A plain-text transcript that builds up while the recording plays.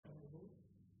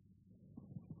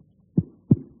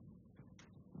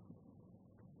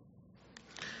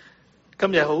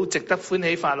今日好值得歡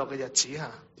喜快樂嘅日子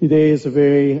嚇。Today is a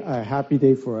very happy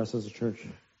day for us as a church.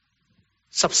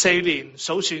 14年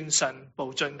數算神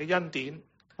無盡嘅恩典。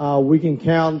We can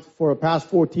count for the past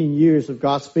 14 years of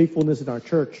God's faithfulness in our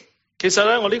church. 其實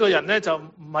咧，我呢個人咧就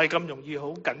唔係咁容易好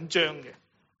緊張嘅。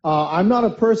I'm not a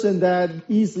person that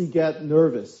easily get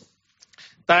nervous.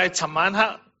 但係尋晚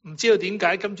黑唔知道點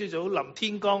解，今朝早臨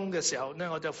天光嘅時候咧，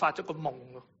我就發咗個夢。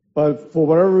But for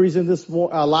whatever reason,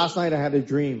 last night I had a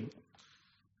dream.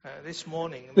 This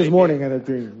morning I had a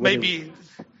dream. Maybe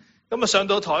咁啊上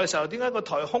到台嘅時候，點解個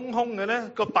台空空嘅咧？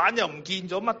個板又唔見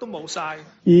咗，乜都冇晒。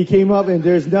He came up and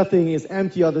there's nothing. It's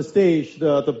empty on the stage.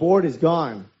 The board is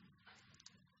gone.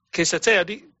 其實真係有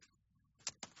啲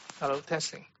Hello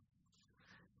testing。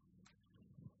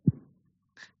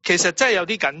其實真係有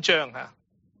啲緊張嚇。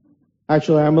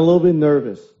Actually, I'm a little bit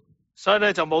nervous. 所以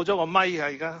咧就冇咗個咪啊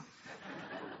而家。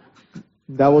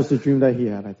That was the dream that he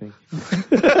had, I think.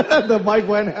 The mic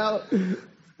went out.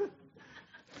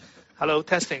 Hello,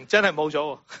 testing. 真係冇咗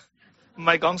喎，唔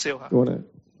係講笑嚇。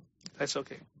That's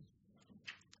okay.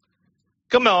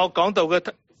 今日我講到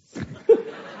嘅，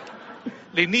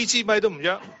連呢支咪都唔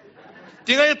喐，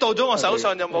點解一到咗我手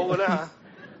上就冇嘅咧嚇？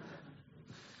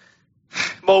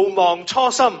毋忘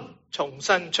初心，重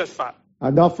新出發。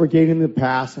I'm not forgetting the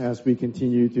past as we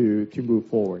continue to move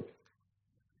forward.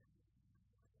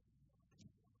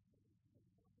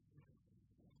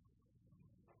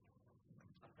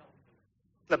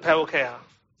 立體 OK 啊，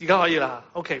而家可以啦。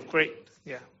OK, great,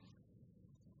 yeah.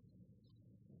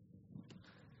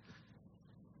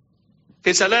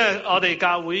 其實咧，我哋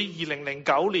教會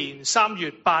2009年3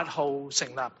月8號成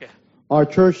立嘅。Our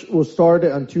church was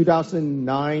started on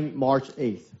 2009 March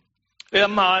 8th. 你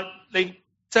諗下，你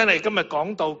真係今日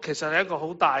講道，其實係一個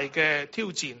好大嘅挑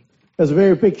戰。It's a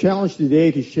very big challenge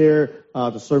today to share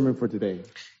the sermon for today.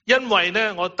 因為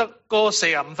咧，我得嗰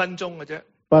45分鐘嘅啫。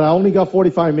But I only got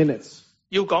 45 minutes.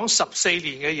 要講14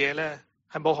年嘅嘢咧，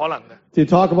係冇可能嘅。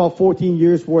To talk about 14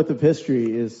 years worth of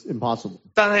history is impossible.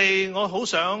 但係我好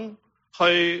想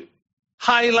去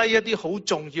highlight 一啲好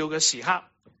重要嘅時刻。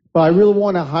But I really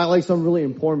want to highlight some really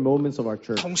important moments of our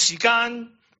church. 同時間，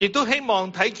亦都希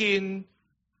望睇見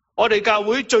我哋教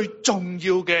會最重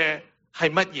要嘅係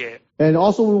乜嘢。And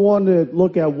also we want to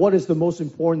look at what is the most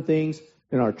important things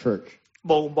in our church.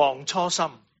 毋忘初心。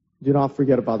Do not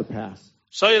forget about the past.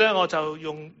 所以咧，我就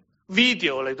用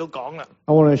video 嚟到講啦。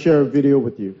I want to share a video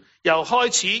with you. 由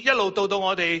開始一路到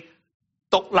我哋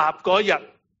獨立嗰日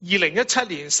，2017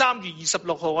年3月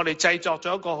26號，我哋製作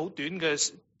咗一個好短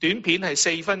嘅短片，係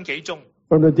4分幾鐘。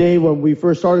From the day when we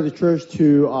first started the church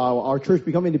to our church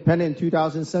become independent in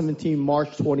 2017,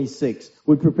 March 26,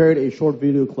 we prepared a short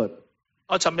video clip.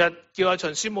 我尋日叫阿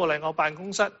秦師母嚟我辦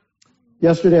公室。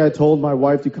Yesterday, I told my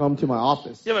wife to come to my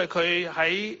office. 因為佢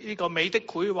喺呢個美的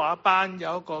繪畫班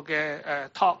有一個嘅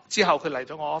talk 之後，佢嚟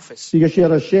咗我 office。Because she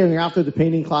had a sharing after the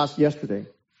painting class yesterday.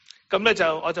 咁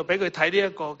咧我就俾佢睇呢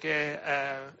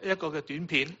一個嘅短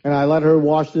片。And I let her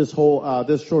watch this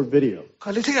short video. 佢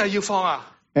話你聽日要放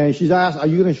啊？ And she's asked, "Are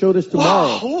you going to show this tomorrow?" 哇，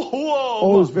好好啊！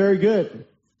 Oh, it's very good.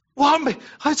 哇，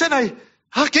真係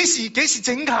幾時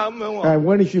整㗎咁樣喎 And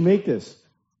when did you make this?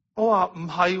 我話唔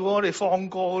係喎，我哋放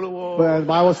過咯喎。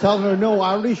But I was telling her, no,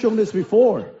 I already shown this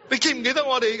before. 你記唔記得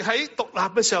我哋喺獨立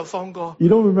嘅時候放過 You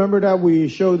don't remember that we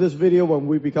showed this video when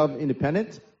we become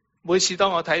independent? 每次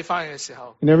當我睇翻嘅時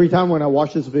候 And every time when I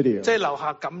watch this video, 即係流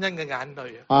下感恩嘅眼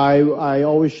淚啊！ I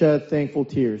always shed thankful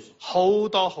tears. 好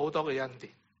多嘅恩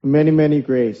典。Many, many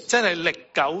grace. 真係歷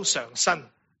久常新。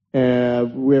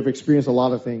We have experienced a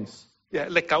lot of things. Yeah,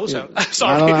 歷久常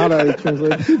sorry. I don't know how to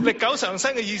translate. 歷久常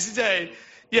新嘅意思即係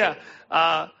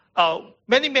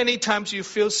many times you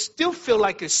still feel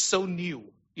like it's so new.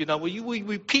 You know, we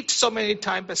repeat so many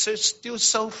times, but it's still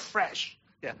so fresh.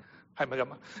 Yeah, 係咪咁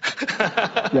啊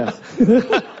Yes.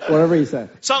 Whatever he said.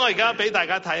 所以我而家俾大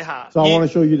家睇下。So I want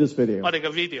to show you this video. 我哋嘅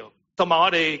video 同埋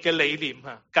我哋嘅理念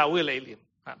嚇，教會嘅理念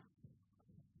嚇。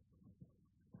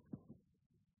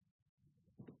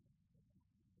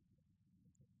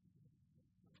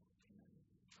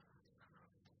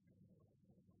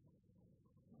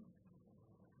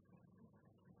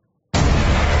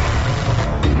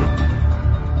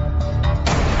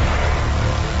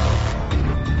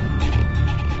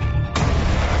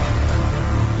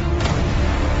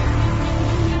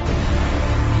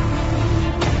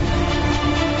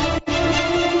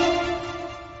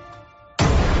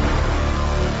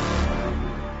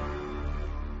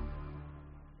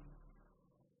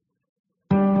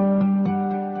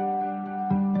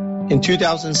In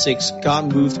 2006,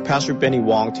 God moved Pastor Benny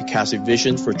Wong to cast a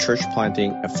vision for church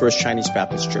planting at First Chinese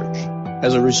Baptist Church.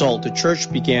 As a result, the church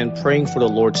began praying for the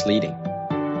Lord's leading.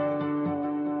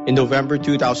 In November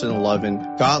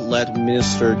 2011, God led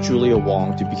Minister Julia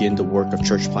Wong to begin the work of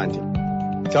church planting.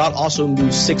 God also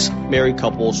moved 6 married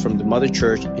couples from the mother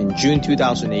church in June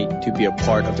 2008 to be a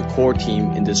part of the core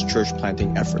team in this church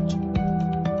planting effort.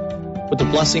 With the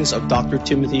blessings of Dr.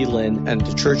 Timothy Lin and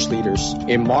the church leaders,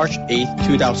 in March 8,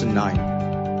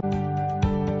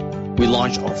 2009, we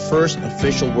launched our first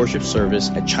official worship service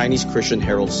at Chinese Christian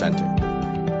Herald Center.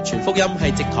 傳福音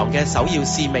係植堂嘅首要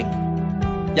使命，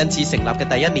因此成立嘅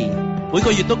第1年，每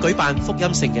個月都舉辦福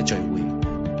音性嘅聚會。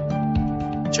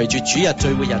隨住主日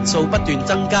聚會人數不斷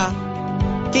增加，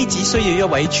基址需要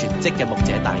一位全職嘅牧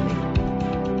者帶領。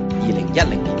2010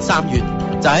年3月，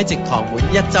就喺植堂滿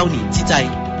1週年之際，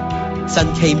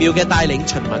神奇妙嘅帶領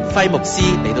秦民輝牧師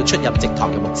嚟到出入植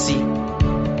堂嘅牧師。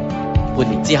半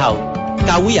年之後，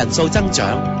教會人數增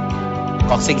長，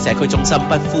各星社區中心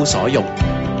不敷所用。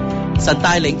神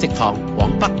帶領植堂往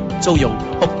北租用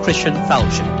Hope Christian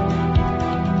Fellowship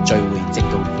聚會，直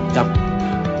到如今。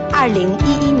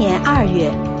2011年2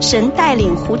月，神帶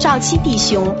領胡兆基弟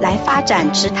兄來發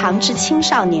展植堂之青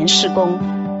少年事工，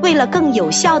為了更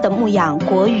有效地牧養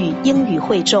國語、英語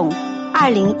會眾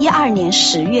，2012年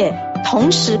10月，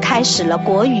同時開始了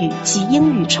國語及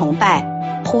英語崇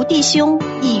拜。胡弟兄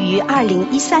亦於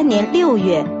2013年6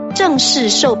月正式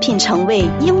受聘成為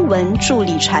英文助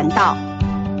理傳道。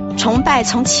崇拜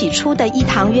從起初的一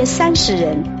堂約30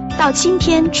人，到今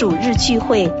天主日聚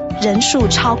會人數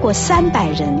超過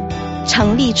300人，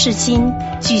成立至今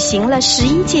舉行了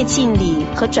11屆浸禮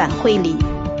和轉會禮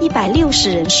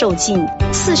，160人受浸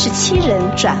，47人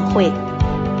轉會。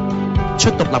出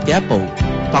獨立嘅一步，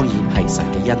當然係神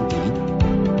嘅恩典。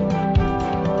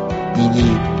然而，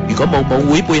如果冇母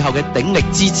會背後嘅鼎力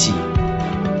支持，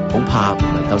恐怕唔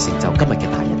能夠成就今日嘅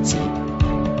大日子。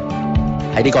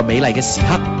喺呢個美麗嘅時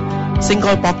刻，聖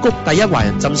蓋博谷第一華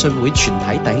人浸信會全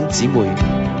體弟兄姊妹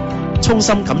衷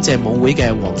心感謝母會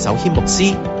嘅黃守謙牧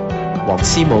師、黃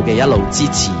師母嘅一路支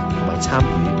持同埋參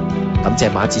與，感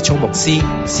謝馬志聰牧師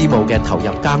師母嘅投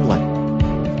入耕耘，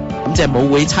感謝母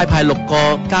會差派6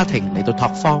個家庭嚟到拓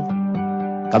荒，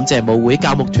感謝母會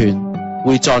教牧團、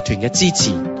會助團嘅支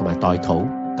持同埋代禱，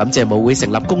感謝母會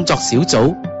成立工作小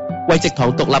組，為植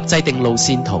堂獨立制定路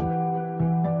線圖。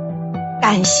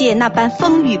感謝那班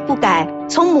風雨不改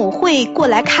從母會過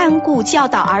來看顧教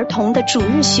導兒童的主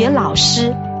日學老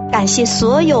師，感謝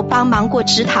所有幫忙過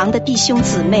植堂的弟兄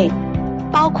姊妹，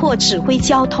包括指揮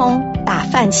交通、打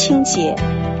飯清潔。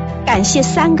感謝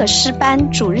3個詩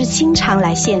班主日經常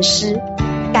來獻詩，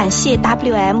感謝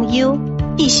WMU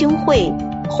弟兄會、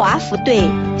華福隊、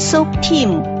SOAP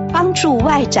Team 幫助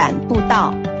外展布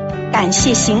道，感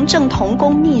謝行政同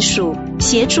工秘書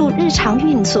協助日常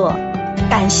運作。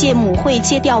感謝母會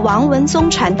借調王文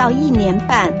宗傳道1年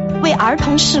半，為兒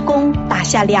童事工打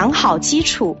下良好基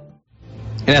礎。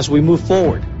And as we move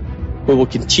forward, we will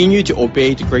continue to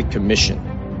obey the Great Commission.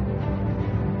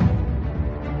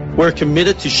 We're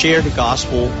committed to share the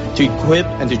gospel, to equip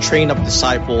and to train up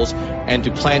disciples, and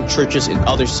to plant churches in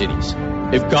other cities.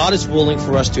 If God is willing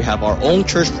for us to have our own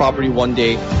church property one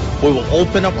day, we will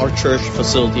open up our church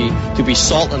facility to be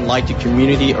salt and light to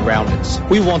community around us.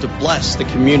 We want to bless the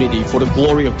community for the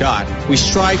glory of God. We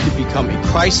strive to become a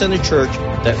Christ-centered church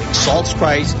that exalts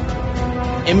Christ,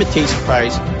 imitates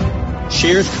Christ,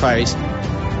 shares Christ,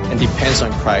 and depends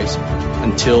on Christ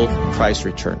until Christ's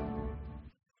return.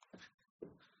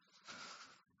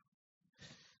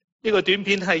 呢個短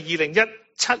片係2017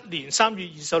年3月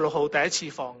26號第一次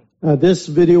放。This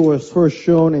video was first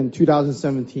shown in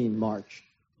 2017, March.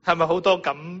 係咪好多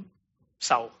感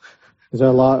受？ Is there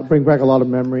a lot, bring back a lot of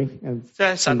memory and 即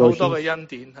係神好多嘅恩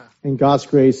典嚇。And God's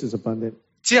grace is abundant.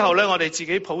 之後咧，我哋自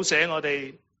己譜寫，我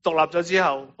哋獨立咗之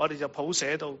後，我哋就譜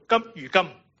寫到今如今。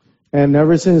And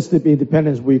ever since the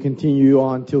independence, we continue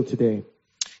on till today.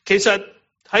 其實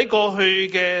喺過去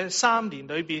嘅3年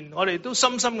裏邊，我哋都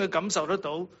深深嘅感受得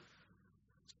到，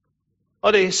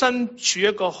我哋身處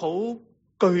一個好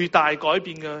巨大改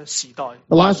變嘅時代。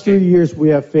The last few years, we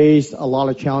have faced a lot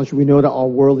of challenges. We know that our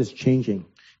world is changing.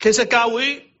 其實教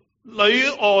會裏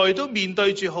外都面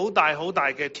對住好大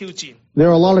嘅挑戰。There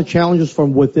are a lot of challenges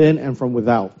from within and from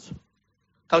without.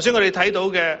 頭先我哋睇到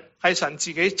嘅係神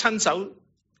自己親手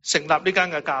成立呢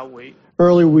間嘅教會。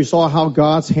Earlier, we saw how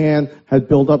God's hand had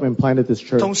built up and planted this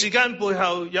church. 同時間背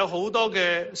後有好多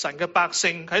嘅神嘅百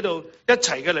姓喺度一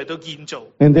齊嘅嚟到建造。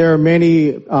And there are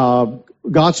many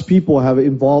God's people have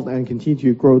involved and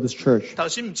continue to grow this church. 頭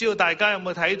先唔知道大家有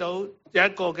冇睇到有一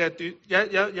個嘅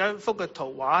有一幅嘅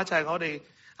圖畫，就係我哋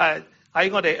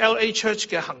喺我哋 LA Church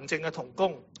嘅行政嘅同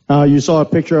工。You saw a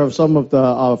picture of some of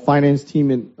the finance team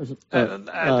in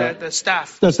the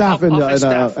staff the staff in office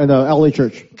staff. the LA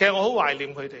church. 其實我好懷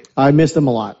念佢哋， I miss them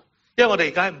a lot 因為我哋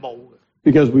而家係冇嘅。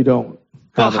 because we don't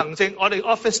個 have it. 行政，我哋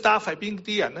office staff 係邊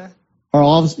啲人咧？ Our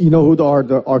office, you know who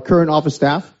our current office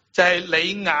staff? 就係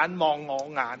你眼望我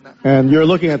眼啊！ And you're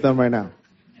looking at them right now.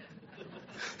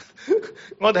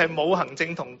 我哋係冇行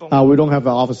政同工， We don't have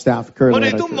an office staff 我 currently.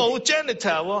 哋 at 都 our church. 冇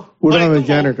janitor 喎， We 我 don't 哋 have 都 a 冇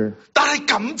janitor. 但係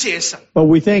感謝神， But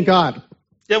we thank God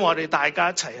因為我哋大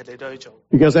家一齊嚟到去做，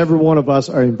 because every one of us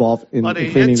are involved in 我哋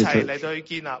一 cleaning the 齊 church. 嚟到去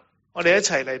建立，我哋一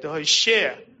齊嚟到去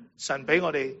share 神俾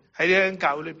我哋喺呢間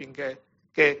教會裏邊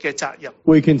嘅責任。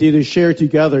 We continue to share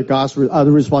together God's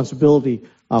the responsibility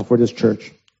for this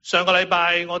church. 上個禮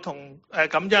拜我同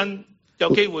感恩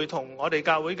有機會同我哋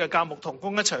教會嘅教牧同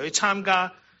工一齊去參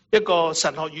加一個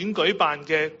神學院舉辦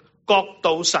嘅國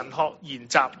度神學研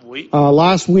習會。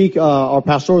 Last week, our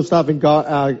pastoral staff and God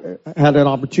had an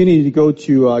opportunity to go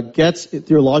to Getz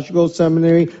Theological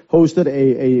Seminary, hosted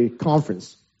a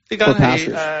conference 呢間 for 係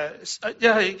pastors. 一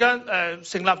係間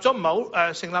成立咗唔係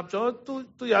好成立咗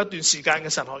都有一段時間嘅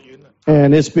神學院啦。 And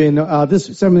it's been this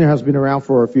seminary has been around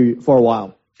for a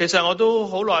while. 其實我都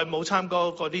好耐冇參加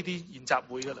過呢啲研習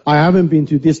會㗎啦， I haven't been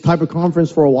to this type of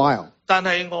conference for a while. 但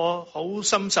係我好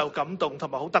深受感動同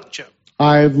埋好得着。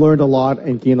 I've learned a lot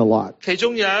and gained a lot. 其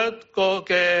中有一個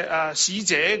嘅使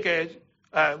者嘅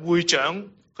會長，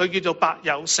佢叫做白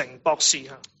有成博士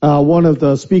嚇。One of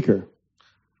the speaker,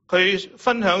 佢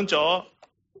分享咗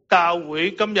教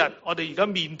會今日我哋而家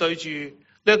面對住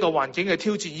呢一個環境嘅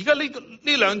挑戰。而家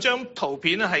呢兩張圖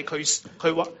片咧係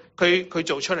佢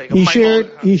做出嚟嘅。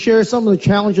 he shared some of the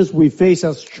challenges we face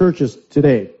as churches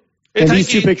today. And these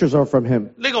two pictures are from him.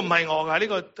 呢個唔係我㗎，呢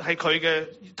個係佢嘅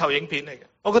投影片嚟嘅。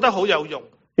我覺得好有用，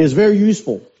 It's very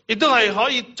useful. 亦都係可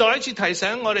以再一次提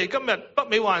醒我哋今日北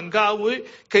美華人教會，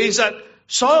其實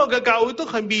所有嘅教會都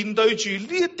係面對住呢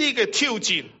一啲嘅挑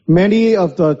戰。 Many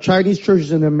of the Chinese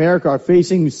churches in America are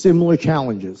facing similar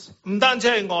challenges. 唔單止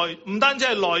係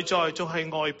內在，仲係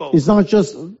外部。 It's not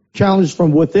just challenges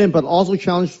from within, but also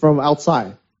challenges from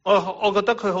outside. 我覺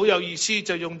得佢好有意思，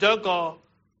就用咗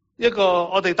一個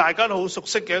我哋大家都好熟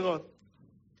悉嘅一個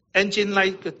engine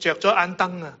light 着咗眼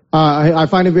燈啊。I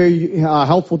find it very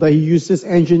helpful that he used this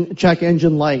check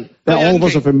engine light that all of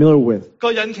us are familiar with.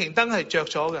 個引擎燈係着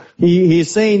咗嘅，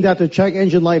 He's saying that the check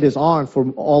engine light is on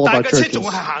for all of 但 our 係架車 churches. 仲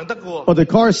係行得嘅喎， But the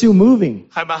car is still moving.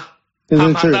 係嘛？ Isn't 行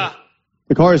唔 it 行 true? 得啊？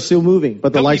 The car is still moving, but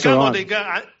the 咁而 lights 家 are 我 on. 哋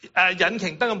嘅引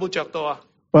擎燈有冇着到啊？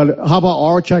 But how about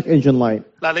our check engine light?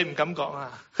 嗱，你唔敢講啊。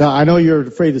 Now, I know you're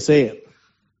afraid to say it,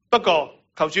 不過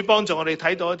求主幫助我哋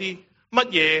睇到一啲乜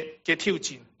嘢嘅挑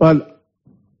戰。 but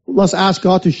let's ask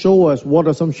God to show us what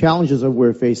are some challenges that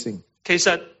we're facing. 其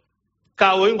實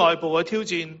教會外部嘅挑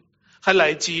戰係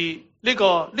嚟自呢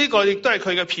個亦都係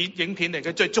佢嘅影片嚟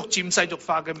嘅，即係逐漸世俗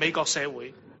化嘅美國社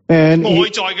會。 And 外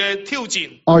在嘅挑戰，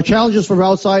 our challenges from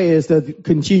outside is the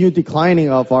continued declining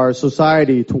of our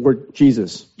society toward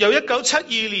Jesus. 由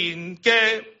1972年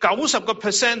嘅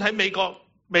90% 喺美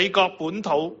國本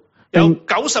土，有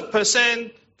90%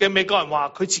 嘅美國人話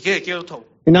佢自己係基督徒。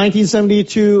 In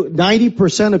 1972,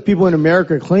 90% of people in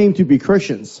America claim to be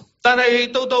Christians. 但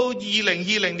係到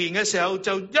2020年嘅時候，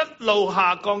就一路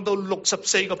下降到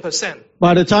64%。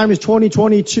 By the time it's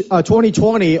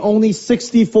 2020, only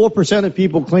 64% of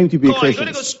people claim to be 如果呢個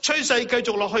Christians. 趨勢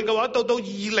繼續落去嘅話，到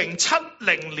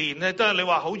2070年咧，都係你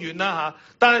話好遠啦嚇，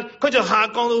但係佢就下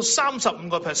降到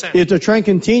35%。 If the trend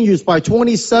continues by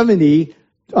 2070,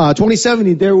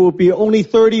 there will be only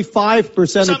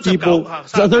 35% of people,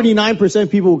 39%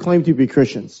 people who claim to be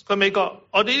Christians. 佢美國，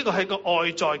我哋呢個係個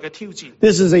外在嘅挑戰。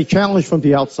 This is a challenge from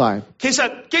the outside. 其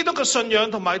實基督嘅信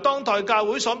仰同埋當代教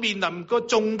會所面臨個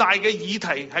重大嘅議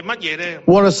題係乜嘢咧？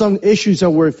 What are some issues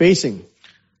that we're facing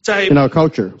就 in 係 our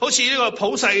culture? 好似呢個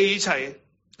普世嘅議題，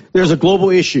 There's a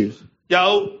global issue.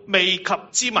 有未及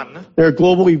之民咧， There are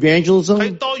global 喺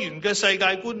evangelism. 多元嘅世界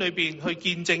觀裏邊去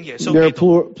見證耶 There are 穌基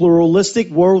督。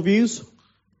 pluralistic worldviews.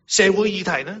 社會議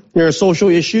題咧， There are social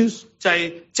issues, 就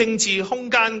係政治空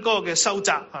間嗰個嘅收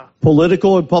窄嚇，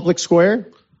 political and public square,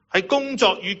 係工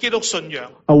作與基督信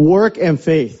仰、 work and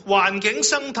faith, 環境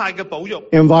生態嘅保育、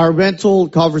 environmental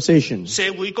conversations,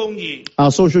 社會公義、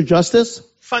 social justice,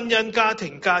 婚姻家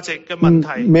庭價值嘅問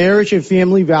題、 marriage and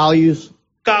family values,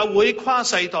 教會跨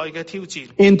世代嘅挑戰，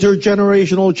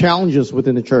 intergenerational challenges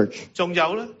within the church. 仲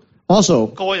有咧 Also,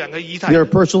 個人嘅議 there are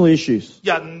題， personal issues,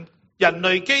 人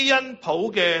類基因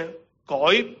譜嘅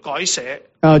改寫、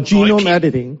 genome 改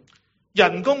編 editing,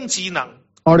 人工智能、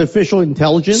 artificial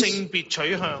intelligence, 性別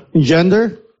取向、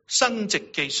 gender, 生殖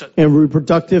技術， and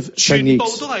reproductive 全部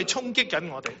techniques. 都係衝擊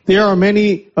緊我哋。 There are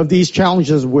many of these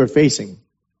challenges we're facing.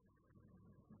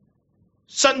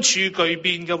 身處巨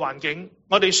變嘅環境，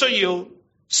我哋需要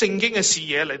聖經嘅視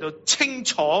野嚟到清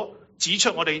楚指出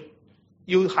我哋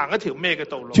要行一條咩嘅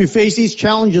道路。To face these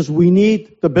challenges, we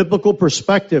need the biblical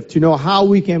perspective to know how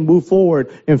we can move forward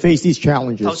and face these 頭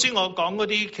challenges. 先我講嗰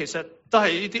啲其實都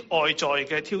係呢啲外在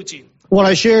嘅挑戰， What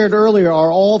I shared earlier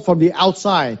are all from the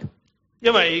outside.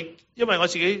 因為我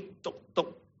自己讀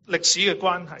歷史嘅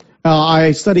關係，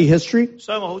 I study history,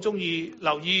 所以我好中意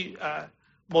留意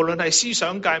無論係思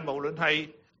想界，無論係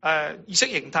意識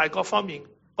形態各方面，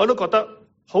我都覺得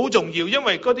好重要，因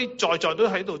為嗰啲在都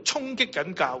喺度衝擊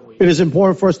緊教會。 it is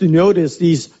important for us to notice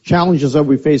these challenges that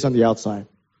we face on the outside.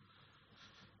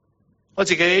 我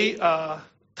自己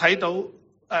睇到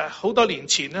好多年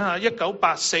前啦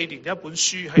，1984年一本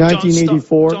書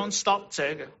係 John Stott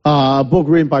寫嘅， A book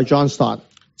written by John Stott.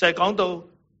 就係講到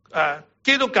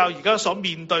基督教而家所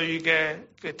面對嘅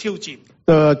挑戰。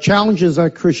 The challenges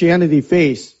that Christianity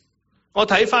face. 我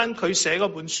睇翻佢寫嗰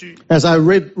本書， As I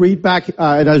read back,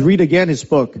 and I read again his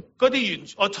book. 嗰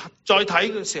啲我再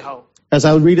睇嘅時候， As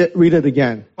I read it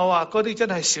again. 我話嗰啲真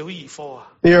係小兒科啊！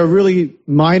 They are really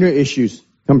minor issues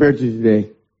compared to today.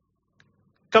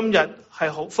 今日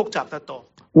係好複雜得多。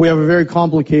 We have a very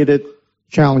complicated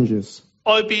challenges.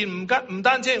 外邊唔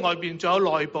單止係外邊，仲有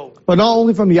內部。 But not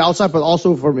only from the outside, but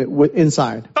also from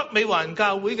inside. 北美環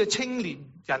教會嘅青年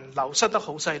人流失得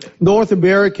好犀利。 North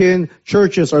American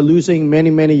churches are losing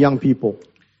many, many young people.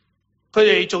 佢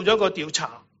哋做咗個調查，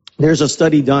 There's a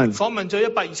study done. 訪問咗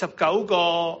129個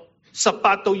18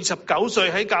到29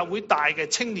歲喺教會大嘅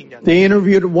青年人。 They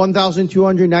interviewed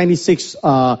 1,296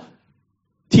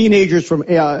 teenagers from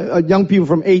young people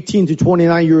from 18 to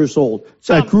 29 years old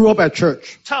that grew up at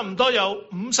church. 差唔多有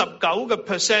59%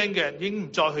 嘅人已經唔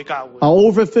再去教會。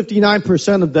 Over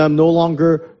 59% of them no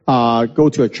longer go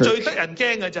to a 最 church. 得人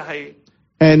驚嘅就係，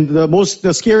 And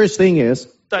the scariest thing is,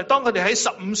 但係當佢哋喺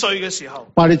15歲嘅時候，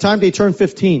 by the time they turn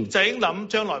 15, 就已經諗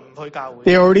將來唔去教會。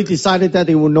 they already decided that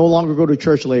they will no longer go to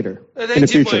church later 弟 in 兄 the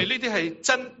姊妹， future. 呢啲係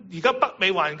真而家北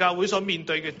美環教會所面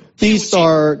對嘅挑 These 戰。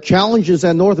 are challenges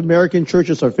that North American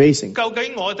churches are facing. 究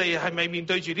竟我哋係咪面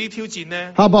對住呢啲挑戰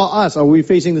呢？ How about us? Are we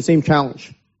facing the same challenge?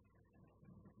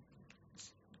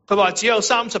 佢話只有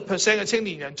30% 嘅青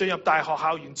年人進入大學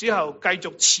校園之後，繼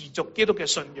續持續基督嘅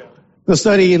信仰。 The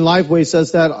study in Lifeway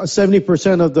says that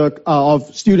 70%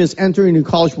 of students entering into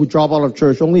college will drop out of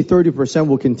church. Only 30%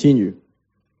 will continue.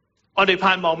 我哋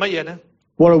盼望乜嘢呢？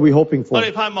 What are we hoping 我 for?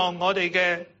 哋盼望我哋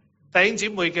嘅弟兄姊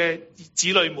妹嘅子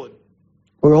女們，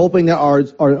 We're hoping that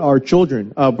our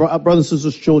children, brothers and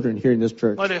sisters' children here in this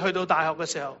church, 我哋去到大學嘅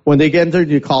時候， when they get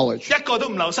into college, 一個都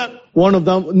唔流失，好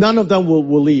none of them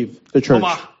will leave the church.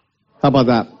 嘛？ How about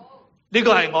that? 呢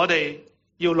個係我哋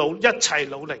要一齊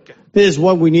努力嘅。 This is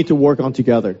what we need to work on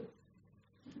together.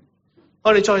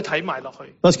 我哋再睇埋落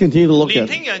去， Let's continue to look 年 at.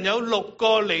 輕人有6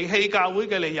個離棄教會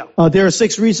嘅理由： There are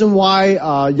 6 reasons why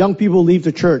young people leave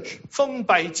the church. 封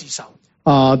閉自守。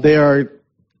 They are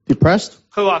depressed.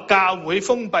 佢話教會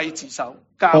封閉自守，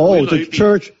教會 The 裏邊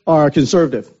church are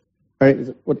conservative.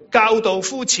 Right?教導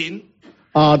膚淺，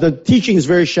 The teaching is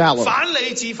very shallow. 反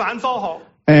理智、反科學，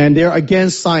 And they're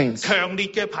against science. 強烈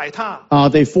嘅排他。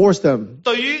 They force them.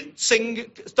 對於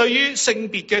性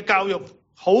別嘅教育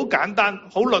好簡單，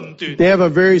好論斷。 They have a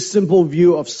very simple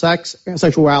view of sex and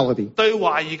sexuality. 對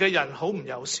懷疑嘅人好唔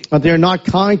友善。 They're not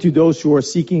kind to those who are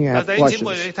seeking and have 弟兄姊妹，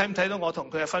 questions. 你睇唔睇到我同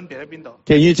佢嘅分別喺邊度？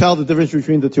 Can you tell the difference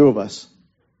between the two of us?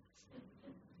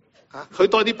 佢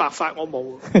多啲白髮，我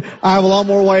冇， I have a lot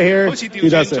more white hair. 好似調 He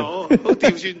轉 doesn't. 咗，好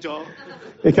調轉咗。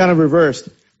 It kind of reversed.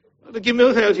 你見唔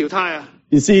見到佢有條呔啊？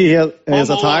 You see, he has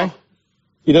a Oh, tie.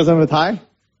 He doesn't have a tie.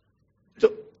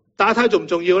 打呔重唔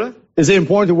重要咧？ Is it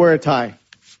important to wear a tie?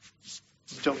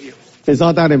 唔重要。 It's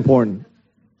not that important.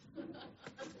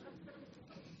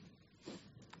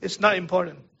 It's not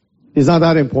important。 It's not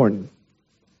that important.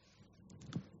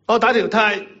 我打條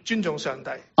呔尊重上帝，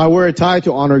 I wear a tie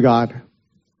to honor God.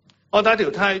 我打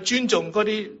條呔尊重嗰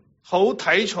啲好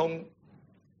睇重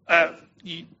而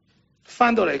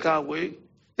翻到嚟教會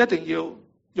一定要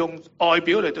用外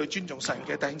表嚟對尊重神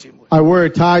嘅弟兄姊妹。 I wear a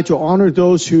tie to honor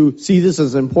those who see this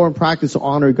as an important practice to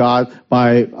honor God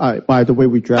by the way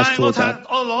we 但 dress 係我 towards God.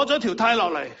 攞咗條呔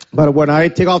落嚟， But when I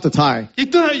take off the tie, 亦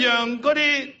都係讓嗰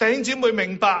啲弟兄姊妹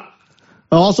明白，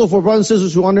 and also for brothers and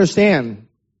sisters who understand,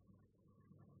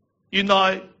 原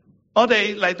來我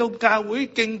哋嚟到教會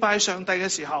敬拜上帝嘅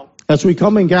時候， as we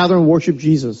come and gather and worship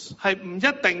Jesus, 係唔一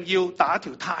定要打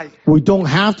條呔。 we don't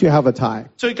have to have a tie.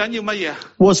 最緊要乜嘢啊？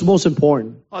 What's most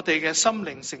important 我哋嘅心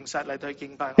靈誠實嚟到去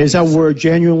敬拜。 is that we're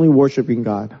genuinely worshiping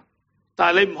God.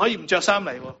 但係你唔可以唔着衫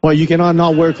嚟喎。 But you cannot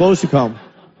not wear clothes to come.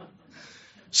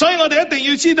 所以我哋一定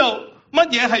要知道，乜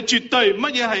嘢係絕對，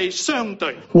乜嘢係相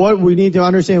對。What we need to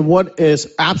understand, what is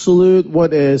absolute,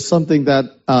 what is something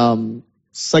that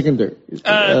secondary.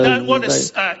 What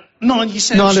is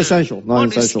non-essential? Non-essential.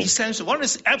 What is essential? What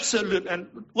is absolute and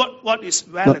what is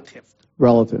relative?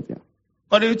 Relative, yeah.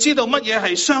 我哋要知道乜嘢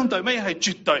係相對，乜嘢係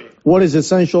絕對。What is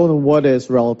essential and what is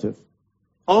relative?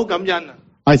 我好感恩啊！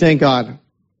 I thank God.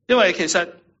 因為其實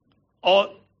我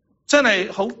真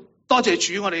係好多謝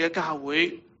主，我哋嘅教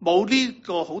會冇呢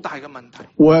個好大嘅問題。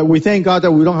We thank God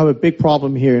that we don't have a big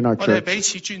problem here in our 我哋 church. 彼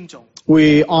此尊重，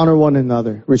 We honor one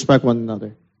another, respect one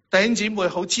another. 弟兄姊妹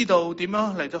好知道點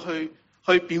樣嚟到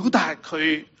去表達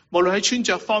佢，無論喺穿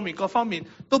着方面各方面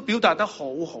都表達得好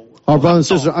好。 Our brothers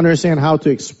and sisters understand how to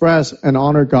express and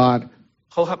honor God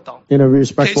好恰當。 in a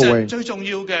其 respectful 實 way. 最重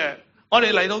要嘅，我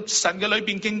哋嚟到神嘅裏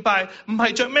邊敬拜，唔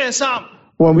係着咩衫，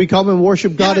 When we come and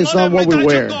worship 而 God, 係 it's 我哋 not 係 what we 帶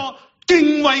wear. 住個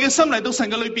敬畏嘅心嚟到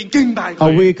神嘅裏邊敬拜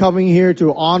Are 佢。 we coming here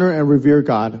to honor and revere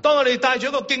God? 當我哋帶住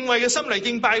一個敬畏嘅心嚟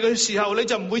敬拜佢嘅時候，你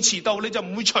就唔會遲到，你就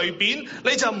唔會隨便，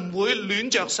你就唔會亂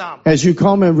着衫。 As you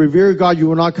come and revere God, you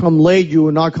will not come late. You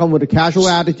will not come with a casual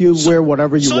attitude. Wear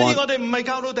whatever you 所以 want. 我哋唔係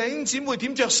教導弟兄姊妹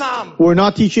點着衫， We're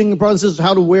not teaching brothers and sisters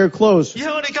how to wear clothes. 而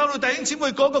係我哋教導弟兄姊妹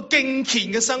嗰個敬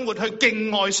虔嘅生活去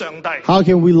敬愛上帝， How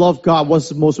can we love God? What's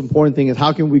the most important thing is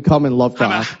how can we come and love 係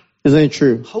咪 God? Isn't it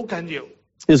true? 好緊要。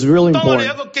 It's really 當我哋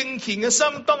有 important. 一個敬虔嘅心，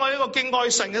當我哋有一個敬愛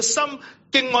神嘅心，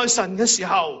敬愛神嘅時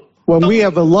候， When we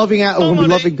have a loving, 當 when 我 we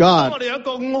哋 loving 當我 God, 哋有一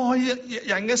個愛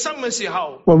人嘅心嘅時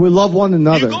候， when we love one 如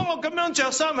another, 果我咁樣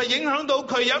着衫係影響到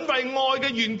佢，因為愛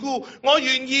嘅緣故，我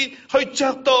願意去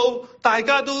着到大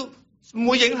家都唔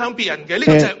會影響別人嘅，呢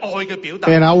個就係愛嘅表達。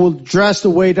 and I will dress the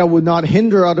way that would not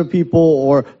hinder other people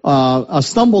or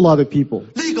stumble other people.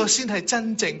 呢個先係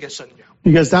真正嘅信仰，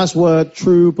 Because that's what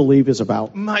true belief is about.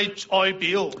 唔係外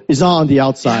表， It's not on the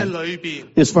而係 outside. 裏邊，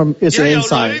 It's 而係由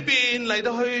inside. 裏邊嚟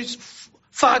到去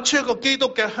發出一個基督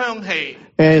嘅香氣。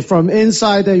 And from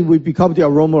inside that we become the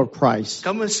aroma of Christ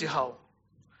咁嘅時候，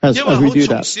 as 因為 we 好 do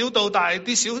從 that. 小到大，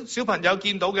啲小朋友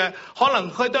見到嘅，可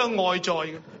能佢都有外在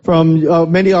嘅。 From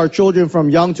many of our children, from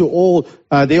young to old,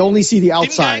 they only see the 點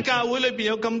解 outside. 教會裏邊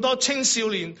有咁多青少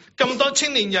年、咁多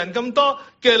青年人、咁多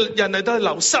嘅人嚟到去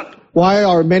流失？ Why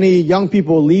are many young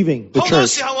people leaving the 好多 church?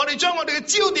 時候我哋將我哋嘅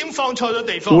焦點放錯咗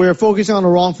地方。 We're focusing on the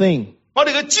wrong thing. 我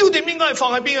哋嘅焦點應該係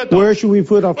放喺邊一度？ Where should we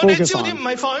put our 我哋嘅 focus 焦點唔 on?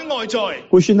 係放喺外在，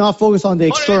 We should not focus on the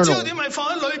我哋嘅焦 external. 點係放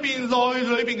喺裏邊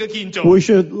內裏邊嘅建造。 We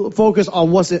should focus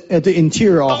on what's at the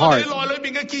interior of 當 our 我哋 heart. 內裏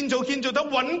邊嘅建造得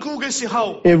穩固嘅時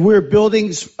候， If we're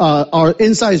building our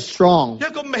inside strong,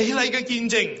 一個美麗嘅見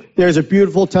證。 there's a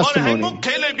beautiful 我哋喺 testimony. 屋企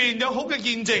裏邊有好嘅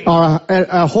見證，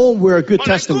 At home, we're a good 我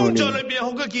哋喺工 testimony. 作裏邊有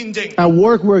好嘅見證。 At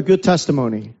work, we're a good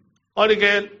testimony. 我哋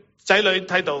嘅仔女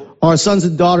睇到， Our sons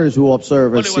and daughters who observe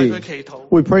我 and 哋為 see, 佢祈禱。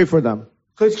 we pray for them.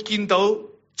 佢見到，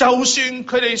就算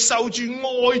佢哋受住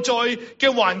外在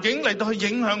嘅環境嚟到去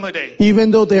影響佢哋，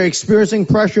 Even though they're experiencing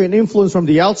pressure and influence from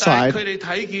the 但 outside, 係佢哋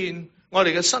睇見我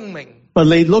哋嘅生命， but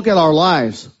they look at our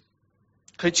lives,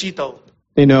 佢知道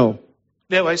they know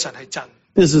呢一位神係真。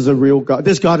 this is a real God.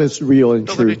 This God is real and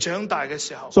到佢哋 true. 長大嘅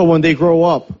時候， So when they grow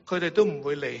up, 佢哋都唔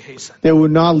會離棄神。 they will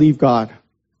not leave God.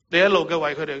 你一路嘅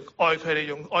為佢哋愛佢哋，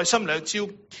用愛心嚟去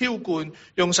澆灌，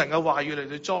用神嘅話語嚟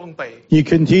去裝備。 You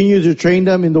continue to train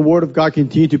them in the Word of God,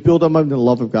 continue to build them up in the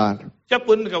love of God. 一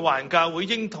般嘅華人教會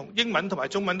英文同埋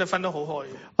中文都分得好開。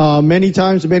 Many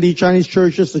times, many Chinese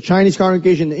churches, the Chinese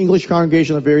congregation, the English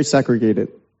congregation are very segregated.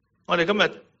 我哋今日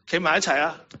企埋一齊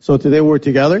啊， So today we're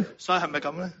together. 所以係咪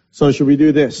咁咧？ So should we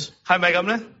do this? 係咪咁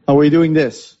咧 Are we doing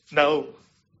this? ？No。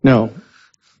 No.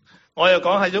 我又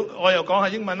講下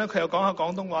英文啦，佢又講下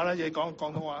廣東話啦，你講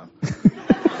廣東話。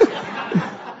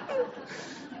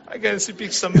I can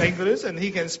speak some English and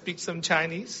he can speak some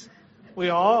Chinese. We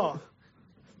are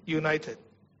united.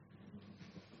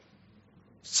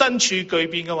 身處巨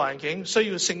變嘅環境，需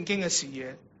要聖經嘅視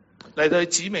野嚟到去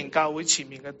指明教會前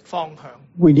面嘅方向。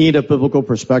 We need a biblical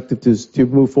perspective to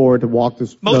move forward, to walk the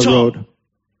冇錯 road.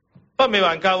 北美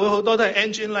環教會好多都係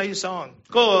engine lights on，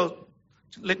嗰個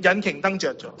引擎燈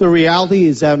着咗。 The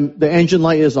reality is that the engine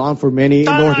light is on for many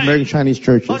But North American Chinese 我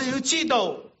churches. 哋要知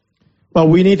道， But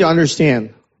we need to understand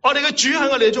我哋嘅主喺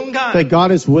我哋嘅中間。 that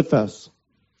God is with us.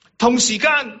 同時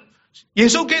間，耶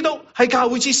穌基督係教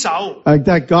會之首。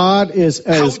 That God is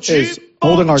求主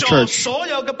holding 幫 our 助 church. 所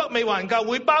有嘅北美環教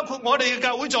會，包括我哋嘅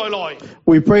教會在內，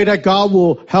 We pray that God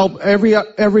will help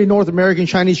every North American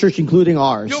Chinese church, including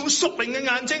ours, 用屬靈嘅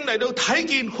眼睛嚟到睇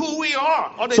見 who we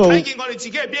are， 我哋 So- 睇見我哋自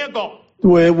己係邊一個。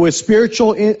 with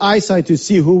spiritual eyesight to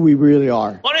see who we really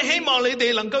are. 我哋希望你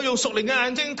哋能夠用屬靈嘅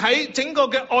眼睛睇整個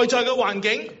嘅外在嘅環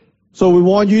境。So we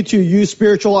want you to use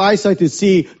spiritual eyesight to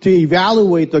see, to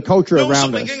evaluate the culture 用屬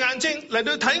around 靈 us. 嘅眼睛嚟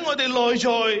到睇我哋內在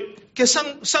嘅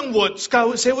生活，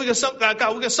社會嘅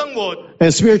教會嘅生活。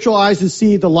 And spiritual eyes to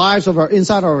see the lives of our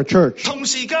inside our church. 同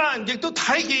時間亦都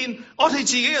睇見我哋自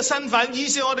己嘅身份，以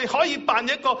致我哋可以扮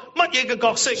一個乜嘢嘅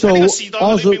角色 So 喺呢個時代裏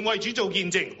also- 面為主做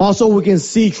見證。 Also, we can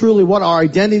see truly what our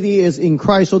identity is in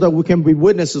Christ so that we can be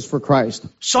witnesses for Christ.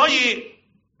 所以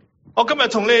我今日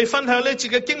同你哋分享呢節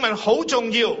嘅經文好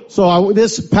重要。 So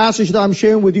this passage that I'm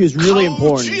sharing with you is really 求主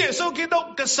important. 耶穌基督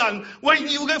嘅神榮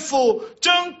耀嘅父，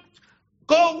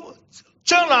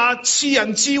將那賜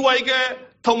人智慧嘅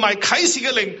同埋啟示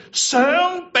嘅靈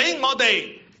賞俾我哋，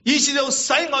以至到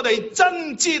使我哋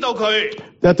真知道佢。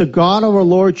 That the God of our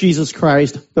Lord Jesus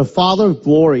Christ, the Father of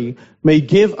glory, may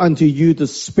give unto you the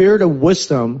spirit of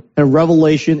wisdom and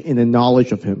revelation in the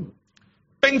knowledge of him.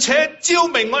 並且照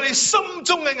明我哋心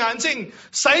中嘅眼睛，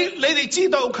使你哋知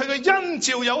道佢嘅恩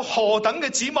召有何等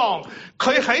嘅指望，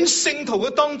佢喺聖徒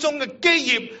嘅當中嘅基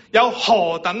業有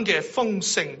何等嘅豐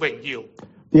盛榮耀。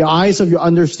 The eyes of your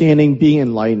understanding being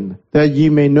enlightened, that ye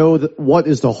may know what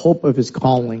is the hope of his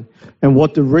calling, and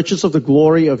what the riches of the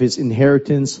glory of his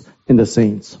inheritance in the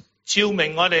saints. 照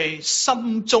明我哋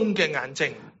心中嘅眼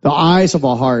睛， The eyes of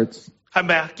our hearts, 係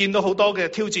咪啊？見到好多嘅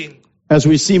挑戰， as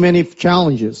we see many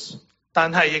challenges,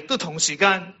 但係亦都同時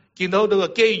間見到好多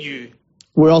嘅機遇，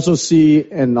 we also see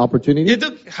an 亦 opportunity, 都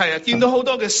係啊，見到好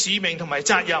多嘅使命同埋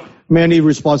責任。 many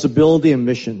responsibility and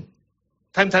mission.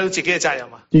 睇唔睇到自己嘅責任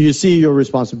啊？ Do you see your 睇唔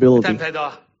responsibility? 睇到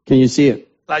啊？ Can you see it?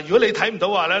 嗱，如果你睇唔到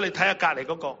話咧，你睇下隔離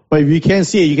嗰個， But if you can't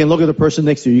see it, you can look at the person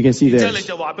next to you. You can see 即係你 theirs.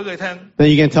 就話俾佢聽， Then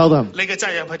you can tell them 你嘅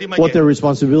責任係啲乜 what their 嘢？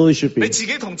 responsibility should 你 be. 自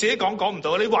己同自己講唔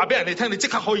到，你話俾人哋聽，你即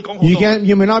刻可以講好 You 多。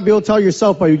 you may not be able to tell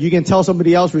yourself, but you can tell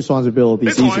somebody else 你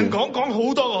responsibilities 同人 easier. 講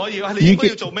好多個可以，你應該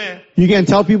要做咩？ You can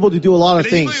tell people to do a lot of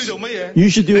你應該要 things. 做乜嘢？ You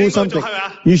should 你 do 應該做 something. 係咪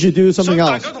啊？ You should do 所 something 以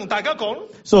大 else. 家同大家講咯，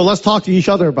 So let's talk to each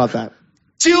other about that.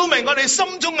 照明我哋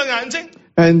心中嘅眼睛，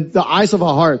 And the eyes of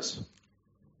our hearts.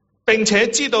 並且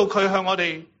知道佢向我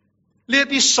哋呢一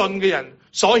啲信嘅人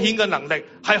所顯嘅能力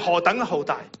係何等嘅浩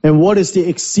大。 And what is the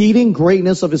exceeding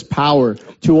greatness of his power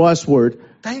to usward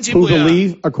弟兄姊 who 妹啊，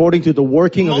 believe according to the 唔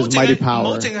working 好 of his 淨 mighty 係唔好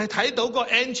power. 淨係睇到個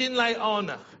engine light on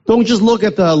啊， Don't just look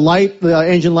at the light, the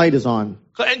engine light is on.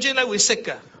 個 engine light 會熄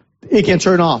㗎， It can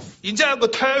turn off. 然之後有個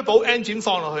turbo engine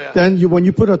放落去啊， Then when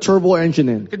you put a turbo engine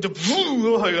in, 跟住呼咁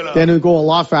去㗎啦， then it'll go a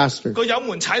lot faster. 個油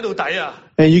門踩到底啊。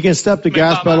 And you can step the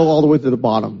gas明白嗎？ pedal all the way to the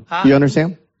bottom. Huh? You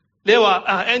understand? 你話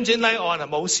啊 engine light on 啊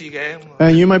冇事嘅，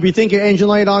 And you might be thinking engine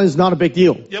light on is not a big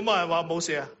deal. 有冇人話冇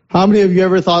事啊？ How many of you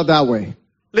ever thought that way?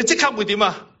 你即刻會點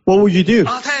啊？ What would you do?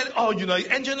 啊，睇下哦，原來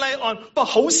engine light on，不過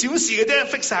好小事嘅啫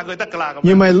，fix 下佢得㗎啦咁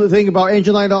You 樣。 might think about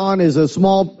engine light on is a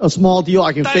small deal.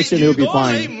 I can 但 fix it. 係 It'll 如 be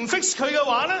果你 fine. 唔 fix 佢嘅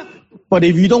話咧， But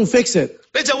if you don't fix it,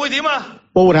 你就會點啊？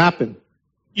 what would happen?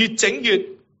 越整越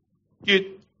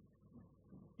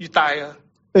大啊！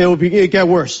 It'd get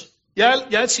worse. 有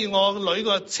一次我女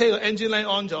個車個 engine light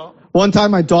on 咗， One time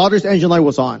my daughter's engine light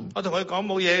was on. 我同佢講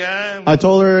冇嘢嘅， I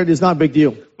told her it's not a big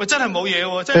deal. 喂真係冇嘢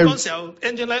喎，即係嗰時候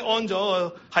engine light on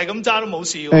咗，係咁揸都冇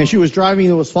事 And 喎。 she was driving,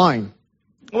 it was fine.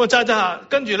 咁啊揸下，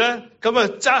跟住咧咁啊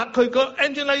揸佢個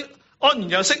engine light on 完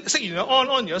又熄，熄完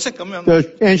又 on 又熄咁樣。 The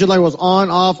engine light was on,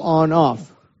 off.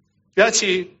 有一次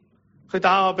佢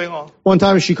打我俾我， One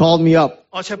time she called me up.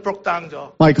 我車 broke down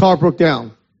咗， My car broke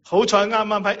down. 好彩啱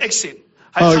啱喺 exit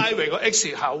喺哦 highway 個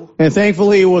exit 口。 And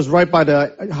thankfully it was right by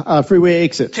the freeway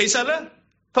exit. 其實咧，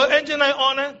佢 engine light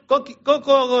on 咧，嗰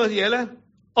個嘢咧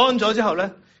on 咗之後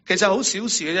咧，其實好小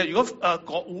事嘅啫。如果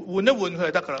換一換佢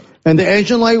就得㗎啦。 And the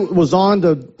engine light was on,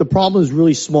 the problem is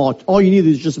really small. All you need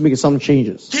is just make some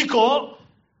changes. 結果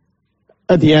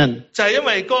At the end, 就係因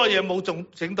為嗰個嘢冇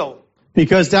整到，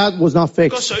 because that was not 個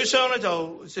fixed. 水箱咧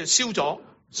就燒咗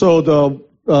So the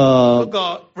嗰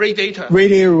個 radiator，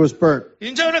 radiator was burnt,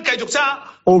 然之後咧繼續揸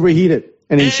overheated,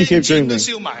 and then she kept engine 都 driving.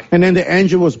 燒埋， And then the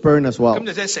engine was burned as well. 咁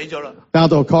就真係死咗啦。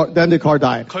 Then the car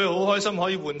died. 佢好開心可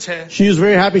以換車， She was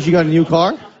very happy she got a new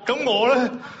car. 咁我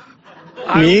咧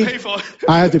I Me? pay for it。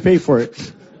 I had to pay for it.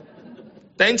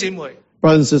 弟兄姊妹，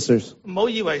 Brothers and sisters, 唔好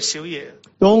以為小嘢。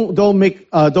 don't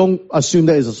assume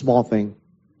that is a small thing.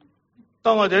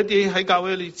 當我哋一啲喺教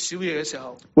會裏小嘢嘅時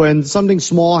候， When something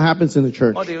small happens in the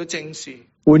church, 我哋要正視，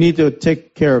 we need to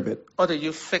take care of it. 我哋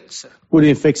要 fix 啊， We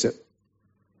need to fix it.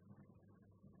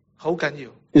 好緊要。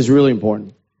 It's really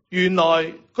important. 原來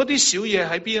嗰啲小嘢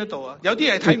喺邊一度啊？有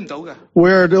啲嘢係睇唔到嘅，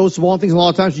 Where those small things, a lot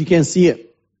of times you can't see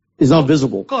it. It's not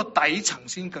visible. 嗰個底層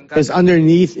先更加 It's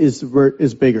underneath is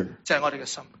bigger. 就係我哋嘅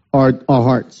心， Our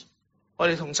hearts, 我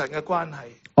哋同神嘅關係。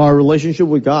 our relationship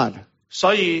with God.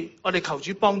 所以我哋求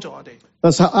主幫助我哋，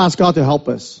 Let's ask God to help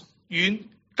us.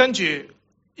 跟住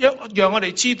讓我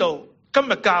哋知道今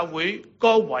日教會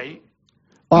嗰位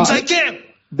唔使驚，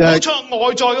冇錯，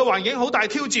外在嘅環境好大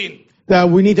挑戰。That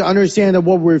we need to understand that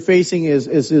what we're facing is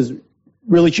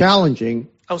really challenging.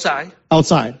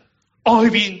 Outside. 外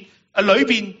邊裏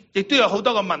邊亦都有好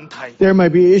多嘅問題。There might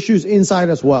be issues inside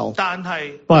as well. 但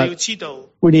係我哋要知道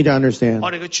we need to understand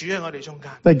我哋嘅主喺我哋中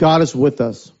間。That God is with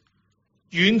us.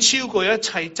 遠超過一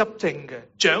切執政嘅、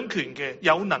掌權嘅、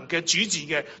有能嘅、主治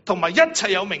嘅，同埋一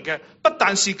切有名嘅，不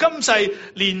但是今世，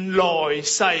連來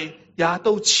世也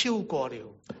都超過了。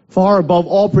Far above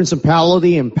all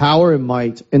principality and power and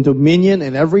might and dominion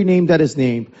and every name that is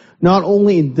named, not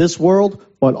only in this world,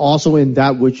 but also in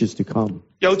that which is to come.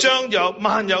 又將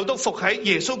萬有都服喺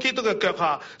耶穌基督嘅腳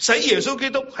下，使耶穌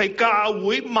基督係教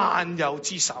會萬有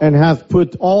之首。And hath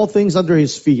put all things under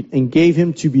his feet, and gave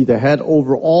him to be the head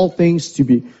over all things to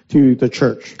the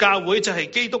church. 教會就係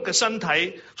基督嘅身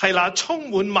體，係那充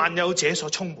滿萬有者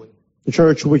所充滿。The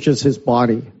church which is his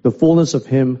body, the fullness of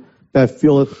him that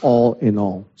filleth all in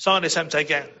all. 所以我哋使唔使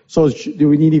驚？ So do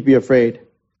we need to be afraid?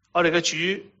 我哋嘅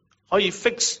主可以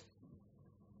fix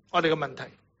我哋嘅問題。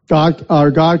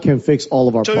Our God can fix all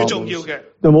of our 最 problems. 重要嘅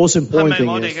The most important 係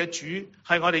咪我哋 thing 嘅主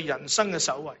係我哋人生嘅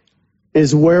首位？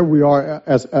 is where we are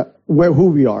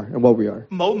who we are and what we are.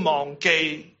 唔好忘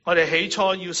記我哋起初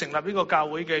要成立呢個教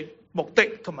會嘅目的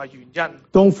同埋原因。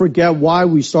 Don't forget why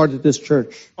we started this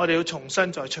church. 我哋要重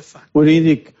新再出發。 We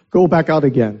need to go back out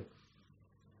again.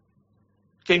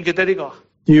 記唔記得呢個？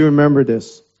 Do you remember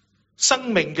this? 生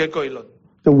命嘅巨輪。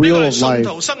 The 呢 wheel 個係 of 信 life.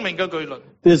 徒生命嘅巨輪。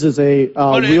 This is a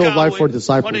我哋 wheel 嘅 of 教 life 會 for 我哋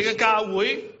disciples. 嘅教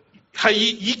會係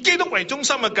以基督為中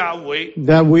心嘅教會。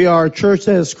 That we are a church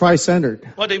that is Christ-centered.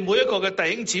 我哋每一個嘅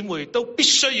弟兄姊妹都必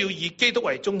須要以基督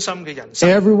為中心嘅人生。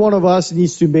 Every one of us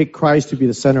needs to make Christ to be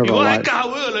the center of 如 our 果喺 life. 教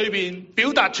會嘅裏邊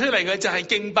表達出嚟嘅就係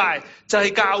敬拜，就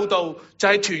係教導，就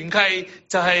係團契，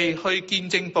就係去見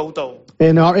證報導。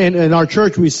 In our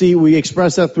church, we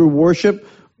express that through worship,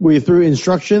 through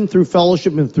instruction, through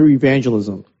fellowship, and through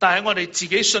evangelism. 但係我哋自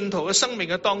己信徒嘅生命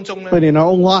嘅當中 But 咧， in our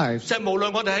own lives, 就係無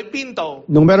論我哋喺邊度，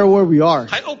 no matter where we are,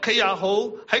 喺屋企也好，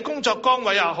喺工作崗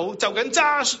位也好，就算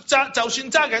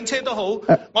揸緊車都好，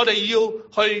我哋要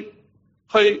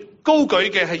去高舉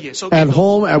嘅係耶穌基 at 督。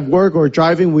 home, at work, or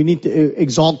driving, we need to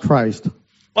exalt Christ.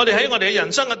 我哋喺我哋嘅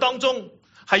人生嘅當中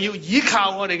係要依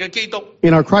靠我哋嘅基督，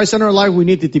 In our Christ-centered life, we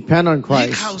need to depend on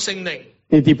依靠 Christ. 聖靈。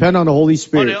 We depend on the Holy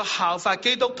我哋 Spirit. 要效法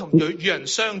基督同與人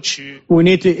相處， We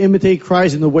need to imitate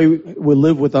Christ in the way we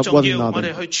live with one 仲要我 another.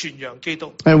 哋去傳揚基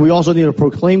督。 And we also need to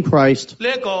proclaim Christ. 呢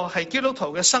一個係基督徒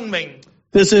嘅生命，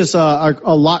 This is our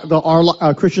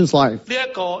Christian's life. 呢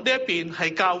一邊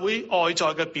係教會外在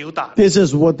嘅表達。 This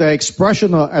is what the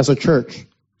expression as a church.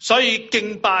 所以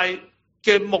敬拜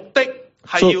嘅目的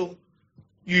係要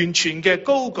完全嘅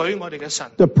高舉我哋嘅神，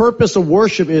 The purpose of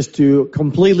worship is to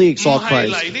completely 唔 exalt 係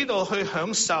Christ. 嚟呢度去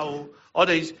享受我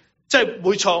哋，即係每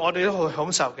錯我哋都去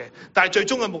享受嘅，但係最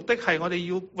終嘅目的係我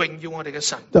哋要榮耀我哋嘅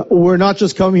神， We're not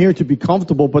just coming here to be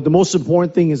comfortable, but the most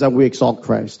important thing is that we exalt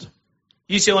Christ,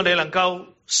 以致我哋能夠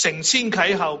承先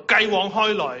啟後，繼往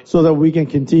開來， so that we can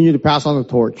continue to pass on the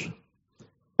torch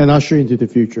and usher into the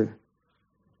future,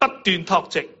 不斷拓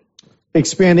殖，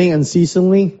 expanding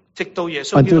unceasingly 直到耶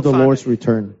穌基 until 督 the 返 Lord's 嚟。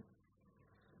 return.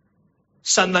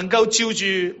 神能夠照住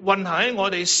運行喺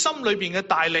我哋心裏邊嘅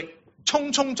大力，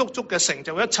充充足足嘅成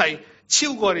就一切，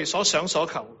超過我哋所想所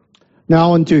求。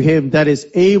 Now unto him that is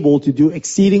able to do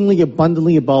exceedingly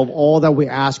abundantly above all that we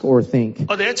ask or think,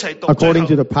 我哋一齊讀 according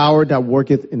to 最後 the power that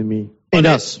worketh in me, in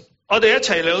us. 我哋一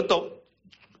齊嚟到讀，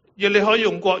若你可以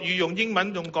用國語、用英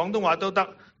文、用廣東話都得。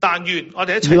但願我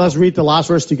哋一齊 Let's 讀， read the last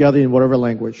verse together in whatever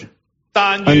language.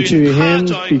 但 Unto 願他 him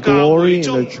在 be 教 glory 會 in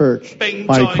中 the church 並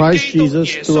by 在 Christ 基督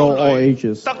Jesus 耶 throughout 穌 all 裏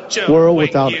ages, 得着 world 榮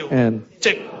without 耀， end.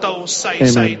 直到世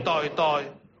世代代，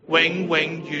永永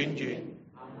遠遠。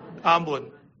阿門。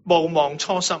毋忘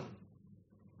初心，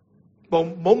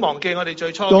唔好忘記我哋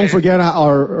最初 Don't 嘅， forget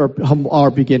our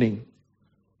beginning.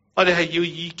 我哋係要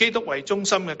以基督為中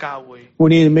心嘅教會， We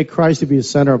need to make Christ to be the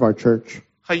center of our church.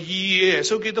 係以耶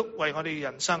穌基督為我哋嘅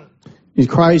人生。 Need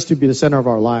Christ to be the center of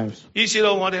our lives. 以至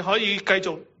到我哋可以繼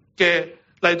續嘅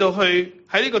嚟到去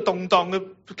喺呢個動盪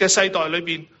嘅世代裏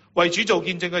邊為主做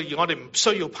見證嘅，而我哋唔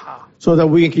需要怕。 So that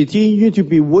we can continue to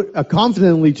be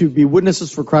confidently to be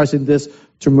witnesses for Christ in this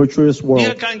tumultuous 呢 world.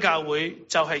 一間教會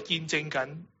就係見證緊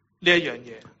呢一樣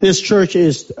嘢。 This church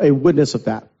is a witness of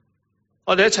that.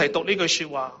 我哋一齊讀呢句說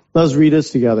話。 Let's read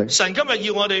this together. 神今日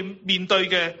要我哋面對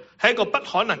嘅係一個不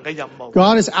可能嘅任務。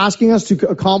 God is asking us to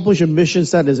accomplish a mission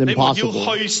that is 你們要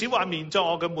impossible. 去使萬民作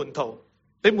我嘅門徒，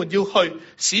你們要去，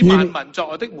使萬民作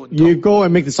我的門徒。 You go and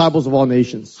make disciples of all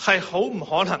nations. 係好唔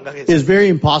可能嘅，其 It's 實。 very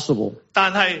impossible.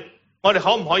 但係我哋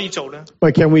可唔可以做咧？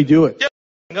 But can we do it?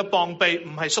 人嘅膀臂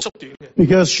唔係縮短嘅。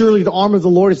 Because surely the arm of the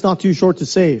Lord is not too short to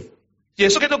save. 耶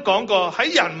穌基督講過，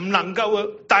喺人唔能夠嘅，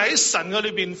但喺神嘅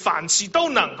裏邊凡事都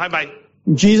能，係咪？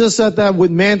 Jesus said that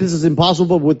with man this is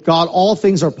impossible, but with God all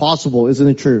things are possible. Isn't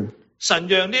it true? 神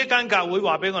讓呢一間教會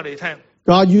話俾我哋聽，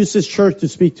 God used His church to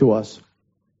speak to us.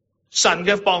 神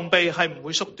嘅膀臂係唔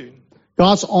會縮短。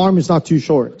 God's arm is not too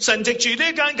short. 神藉住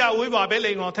呢間教會話俾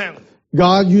你我聽，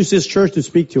 God used His church to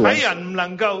speak to 喺 us. 人唔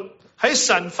能夠，喺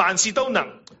神凡事都能。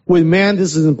 With man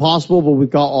this is impossible, but with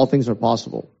God all things are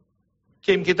possible.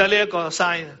 記唔記得呢一個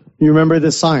sign 啊？ You remember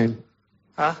this sign?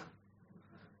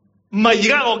 唔係而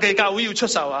家我嘅教會要出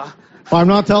售啊！ I'm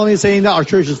not saying that our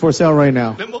church is for sale right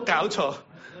now. 你唔好搞錯，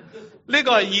呢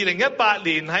個係2018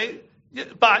年喺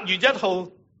8月1號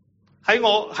喺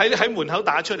我喺門口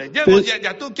打出嚟，因為我日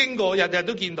日都經過，日日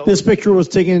都見到。 This picture was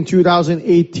taken in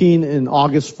 2018 in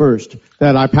August 1st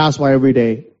that I pass by every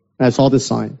day and I saw this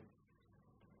sign.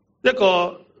 一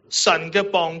個神嘅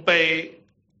膀臂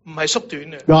唔係縮短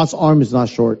嘅， God's arm is not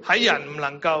short. 喺人唔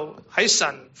能夠，喺神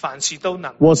凡事都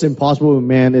能。 What's impossible with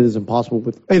man, it is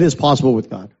possible with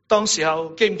God. 當時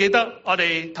候記唔記得我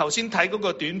哋頭先睇嗰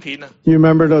個短片啊？ Do you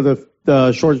remember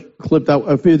the short clip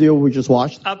a video we just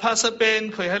watched? 阿 Pastor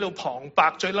Ben 佢喺度旁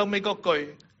白最嬲尾嗰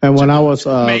句， And when I was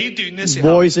尾段嘅時候，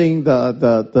 voicing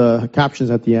the captions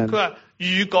at the 佢 end, 話：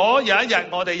如果有一日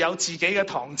我哋有自己嘅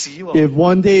堂子喎， if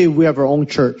one day we have our own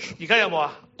church, 而家有冇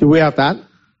啊？ do we have that?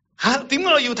 點解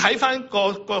我要睇翻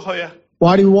過去啊？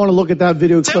 Why do you want to look at that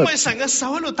video 就因 clip? 為神嘅手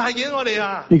喺度帶領我哋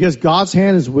啊！ Because God's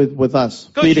hand is with us,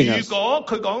 咁 leading 如 us. 果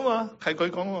佢講喎，係佢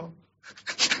講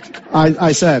喎。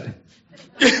 I said,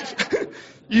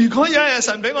 如果有一日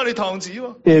神俾我哋堂子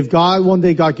喎， if one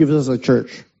day God gives us a church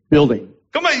building,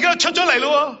 咁啊而家出咗嚟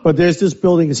咯 but there's this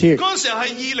building is here. 喎。嗰陣時候係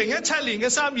2017年嘅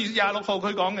3月26號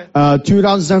佢講嘅，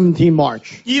 2017 March,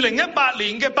 2018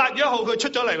年嘅8月1號佢出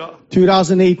咗嚟喎。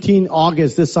 2018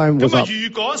 August, this sign was 咁啊 up. 如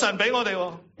果神俾我哋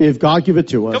喎， If God give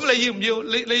it to us, 咁你要唔要？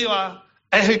你話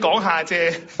去講下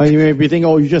啫， and you may be thinking,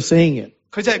 oh, you're just saying it.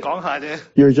 佢真係講下啫，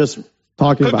 You're just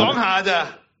talking 佢講 about it. 下咋。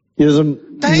 He doesn't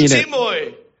弟兄 mean 姊 it.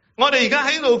 妹，我哋而家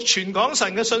喺度傳講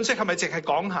神嘅信息，係咪淨係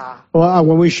講下？ Well,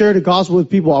 when we share the gospel with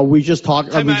people, are we just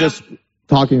talking梗 about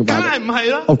係 it? 唔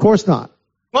係啦。 Of course not.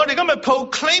 我哋今日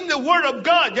proclaim the word of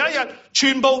God， 有一日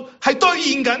全部係兌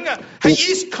現緊嘅，係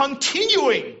is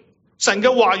continuing。神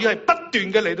嘅話語係不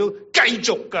斷嘅嚟到繼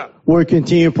續㗎。We're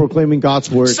continue proclaiming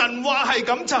God's word. 神話係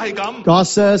咁就係咁。 God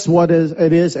says what is,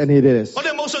 it is, and it is. 我哋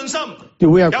有冇信心？ Do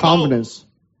we have 有冇？ confidence?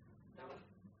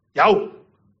 有，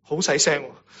好細聲喎。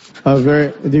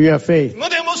 Do you have faith? 我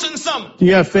哋有冇信心？ Do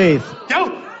you have faith?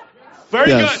 有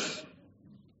 ，very Yes.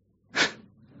 good。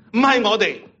唔係我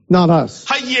哋， Not us.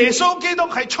 係耶穌基督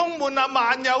係充滿啊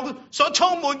萬有所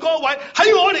充滿嗰位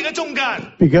喺我哋嘅中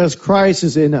間。 Because Christ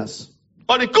is in us.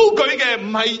 我哋高舉嘅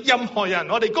唔係任何人，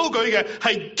我哋高舉嘅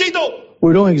係基督。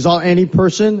 We don't exalt any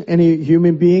person, any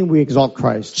human being. We exalt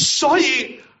Christ. 所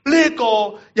以呢一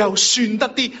個又算得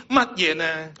啲乜嘢呢？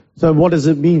 So what does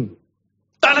it mean?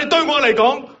 但係對我嚟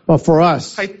講 But for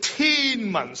us, 係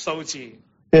天文數字，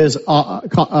 is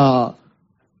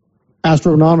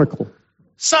astronomical.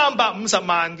 350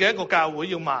萬嘅一個教會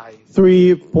要賣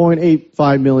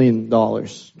$3.85 million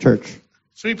church.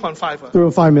 3.5啊，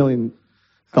 $5 million.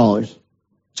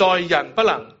 在人不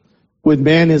能， With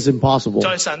man is impossible.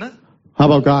 在神呢， How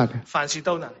about God? 凡事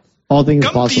都能。 All things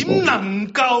咁 possible. 點能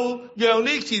夠讓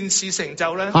呢件事成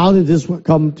就呢？ How did this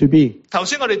come to be? 頭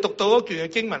先我哋讀到嗰段嘅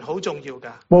經文好重要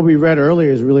㗎。 What we read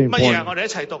earlier is really 乜嘢啊？ important. 我哋一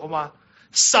齊讀好嘛？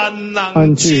神能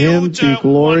Unto 照 him 着 be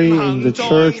glory 運 in 行 the 在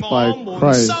church by 我們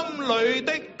Christ. 心裏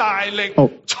的大力， Oh.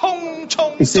 充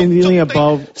充足足 Exceedingly 的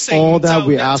above 成 all 就 that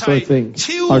we 一 ask or 切， think,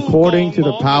 超 according to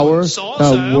the 過 power 我們所 that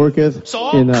想 worketh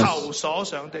所 in us. 求所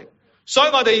想的。所以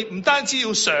我哋唔單止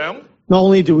要想， Not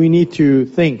only do we need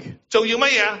to think, 仲要乜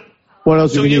嘢啊？ what else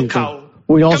do 仲 we 要 need to 求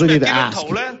think?。We also 今日 need to 基 ask. 督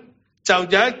徒咧，就有一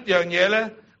樣嘢咧，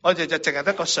我哋就淨係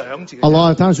得個想字。 A lot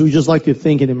of times we just like to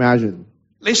think and imagine.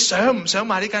 你想唔想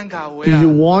買呢間教會 Do 啊？ you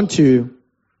want to?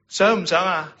 想唔想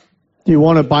啊？ Do you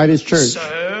want to buy this church? 想。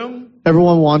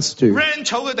 Everyone wants to.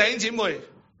 Rancho 嘅弟兄姊妹，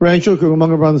 Rancho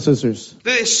Cucamonga brothers and sisters.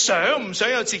 你哋想唔想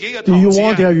有自己嘅 Do 堂 you 子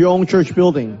want to 啊？ have your own church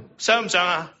building? 想唔想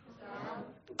啊？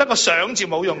得個想字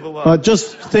冇用噶喎，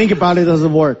 Just think about it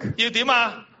doesn't work. 要點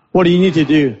啊？ What do you need to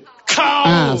do? 求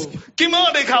Ask.，見唔見我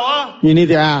哋求啊？ You need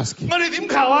to ask. 我哋點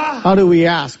求啊？ How do we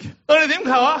ask? 我哋點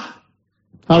求啊？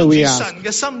 How do we 按住 ask? 神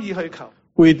嘅心意去求，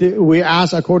 We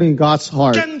ask according to God's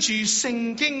heart. 跟住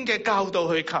聖經嘅教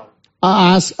導去求。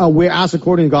We ask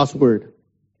according to God's word.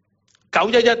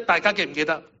 911大家記唔記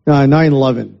得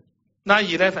 9/11.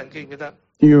 ？9/11記唔記得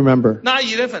Do you remember?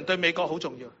 ？9/11對美國好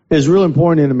重要 It's really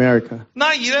important in America.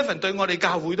 ，9/11對我哋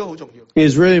教會都好重要。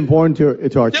 It's really important to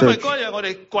our 因為 church. 嗰日我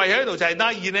哋跪喺度就係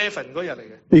 9/11嗰日嚟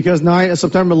嘅。Because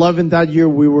September 11th that year,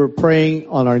 we were praying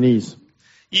on our knees.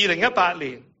 2018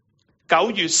年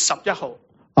9月11號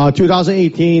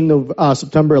 2018,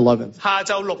 September 11th, 下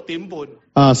晝6點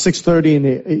半， 6:30 in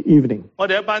the evening, 我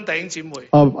哋一班弟兄姊妹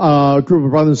a group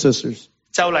of brothers and sisters.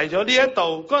 就嚟咗呢一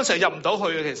度，嗰陣時入唔到去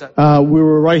嘅，其實 We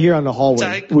were right here on the 就 hallway.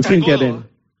 係 We couldn't 嗰 get 度 in.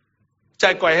 就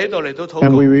係跪喺度嚟到禱 And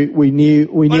告。 we kneel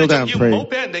我 down 哋 and 仲要唔好 pray.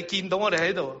 俾人哋見到我哋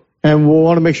喺度， And we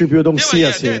want to make sure people 因 don't 為 see 有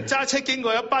us 人 here. 揸車經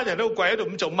過，一班人都跪喺度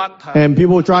咁做乜？ And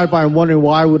people drive by and wondering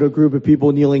why would a group of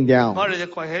people kneeling down. 我哋就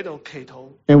跪喺度祈禱，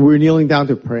 And we're kneeling down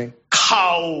to pray.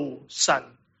 求神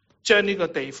將呢個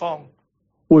地方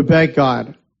We beg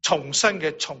God 重新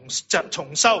嘅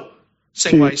重修，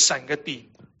成為神嘅殿。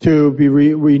 to be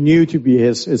renewed to be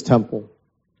His temple.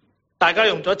 大家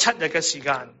用咗7日嘅時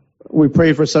間。 We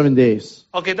prayed for 7 days.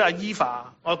 我記得阿伊凡，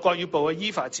我國語部嘅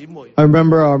伊凡姊妹， I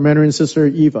remember our Mandarin sister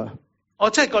Eva. 我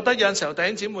真係覺得有陣時候弟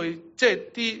兄姊妹即係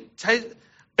啲喺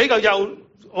比較幼，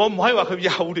我唔可以話佢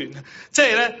幼嫩，即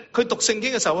係咧佢讀聖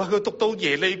經嘅時候，佢讀到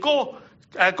耶利哥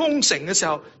攻城嘅時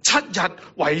候，7日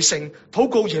圍城禱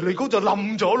告耶利哥就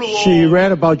冧咗咯。 She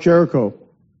read about Jericho.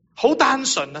 好單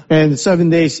純啊！ And 7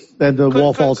 days that the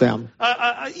wall falls down.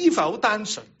 阿伊凡好單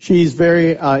純， She's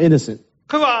very innocent.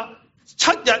 佢話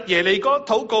7日耶利哥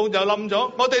禱告就冧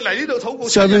咗，我哋嚟呢度禱告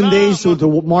7日 7 啦。 days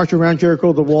to march around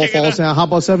Jericho, the wall falls down. How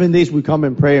about 7 days we come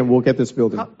and pray and we'll get this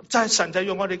building? 就係神就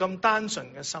用我哋咁單純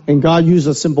嘅心， And God used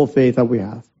a simple faith that we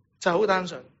have. 就好單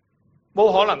純，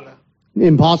冇可能嘅。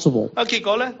 Impossible. 結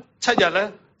果咧7日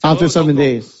咧 After 7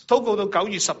 days. 禱告到9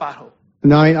月18號，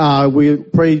 We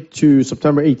prayed to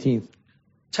September 18th.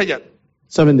 7日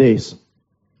 7 days.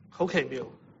 好奇妙，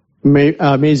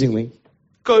 Amazingly.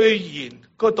 居然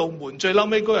嗰道門最嬲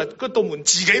尾嗰日，嗰道門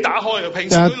自己打開嘅，平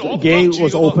時佢 That 攞 gate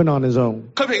was 住 open on his own.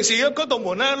 佢平時嗰道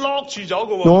門咧 lock 住咗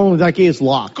嘅喎。 Normally that gate is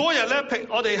locked. 嗰日咧，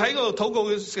我哋喺嗰度禱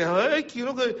告嘅時候，見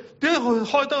到佢點解佢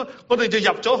開得，我哋就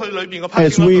入咗去裏邊個 parking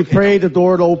As we lot 度 prayed, the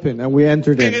door would open and we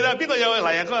entered 記唔記 in. 得邊個有嚟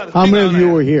啊？嗰日 How 邊個 many 有 of you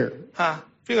嚟 were here? 啊？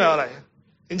邊個有嚟？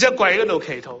然之後跪喺嗰度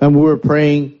祈禱， And we were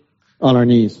praying on our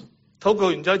knees. 禱告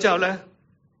完咗之後咧，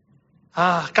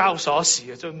交鎖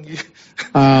匙啊，終於。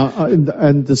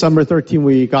And December 13th,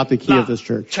 we got the key of this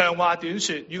church. 長話短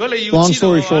説，如果你要 Long 知道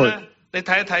story 嘅話 short. 咧，你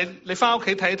睇一睇，你翻屋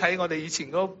企睇一睇我哋以前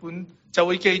嗰本，就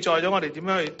會記載咗我哋點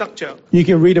樣去得着。 You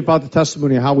can read about the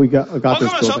testimony of how we got 我 this 今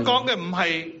日想 building. 講嘅唔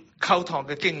係購堂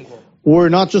嘅經過， We're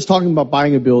not just talking about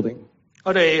buying a building.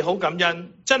 我哋好感恩，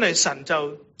真係神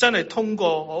就真係通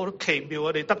過好奇妙，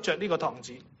我哋得着呢個堂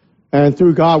子。 And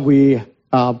through God, we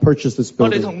purchased this 我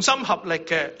哋 building. 同心合力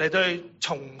嘅嚟到去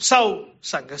重修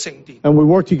神嘅聖殿。And we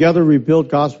work together to rebuild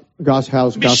God's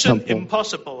house, God's Mission temple.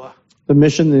 impossible 啊！ The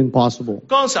mission impossible.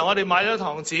 嗰陣時候我哋買咗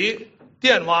堂子，啲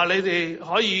人話你哋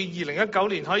可以2019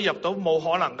年可以入到，冇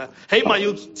可能嘅，起碼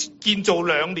要建造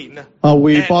2年啊！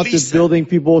 We At bought this least, building.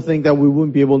 People think that we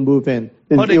wouldn't be able to move in.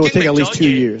 我 It 哋 will 經 take 歷 at least 2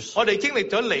 years. 我哋經歷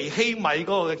咗尼希米嗰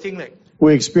個嘅經歷。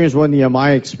 We experienced what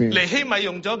Nehemiah experienced. 尼希米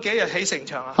用咗幾日起城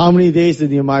牆啊？ How many days did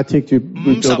Nehemiah take to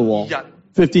rebuild the wall?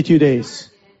 52日。 52 days.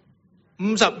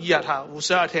 52日哈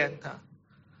，52天哈，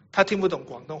他聽不懂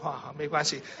廣東話哈，沒關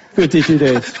係。 52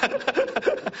 days.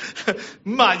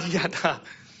 52日哈，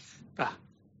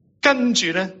跟住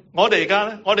咧，我哋而家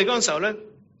咧，我哋嗰陣時候咧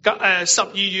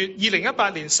，12月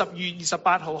2018年12月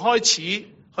28號開始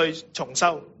去重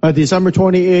修。December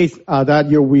 28th, that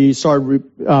year we started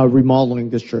remodeling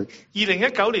this church.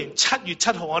 2019年7月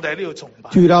7號，我哋喺呢度重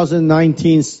辦。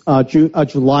 2019,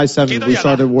 July 7th, 幾多 we 日啊？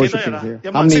 started 幾多日 worshiping 啊？ here.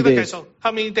 有 How 冇人 many 識得計 days? 數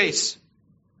 ？How many days?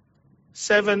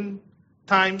 7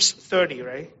 times 30,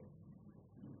 right?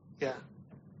 Yeah，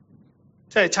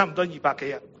 即係差唔多200幾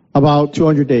日。 About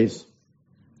 200 days.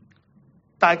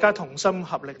 大家同心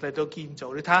合力嚟到建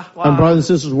造，你睇下， And 哇！ brothers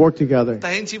and sisters work together.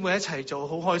 弟兄姊妹一齊做，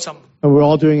好開心。 And we're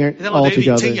all doing it 你睇我 all 哋啲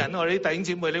年青 together. 人，我哋啲弟兄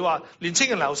姊妹，你話年青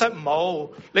人流失唔好，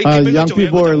你叫俾佢 Young 做嘢，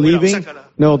 people 佢 are 就唔會流失 leaving. 㗎啦。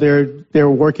 No,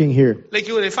 they're working here. 你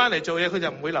叫佢哋翻嚟做嘢，佢就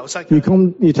唔會流失㗎。 You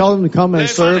tell them to come 你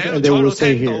and 翻 serve 嚟喺 and 度 they 坐喺 will 度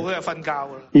stay 聽到， here. 佢就瞓覺㗎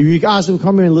啦。 If you ask them to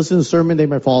come here and listen to the sermon, they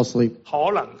might fall asleep.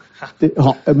 可能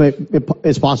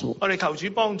It's possible. 我哋求主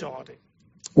幫助我哋。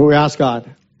 We ask God.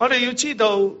 我哋要知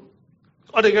道，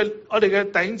我哋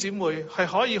嘅弟兄姊妹係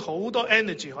可以好多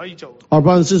energy 可以做。 Our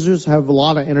brothers and sisters have a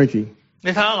lot of energy. 你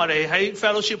睇下我哋喺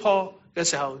fellowship hall 嘅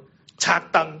時候拆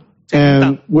燈、整 And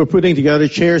燈。 we're putting together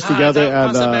chairs together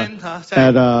at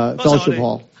Fellowship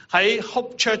Hall. 喺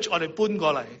Hope Church 我哋搬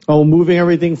過嚟， Moving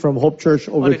everything from Hope Church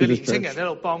我 over 哋 to 嘅 this 年青人 church. 喺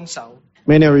度幫手。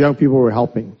 Many of our young people were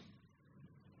helping.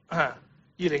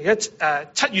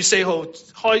 7月4號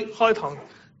開堂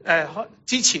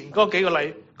之前嗰幾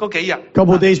日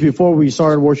Couple of days before we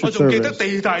started 我 worship 仲記得 service.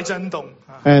 地大震動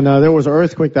And there was an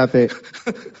earthquake that day.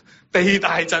 地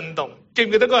大震動，記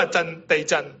唔記得嗰日地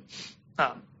震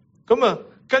咁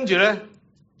跟住咧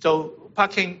就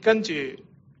parking， 跟住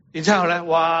然之後咧，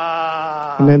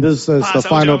哇 And then this is the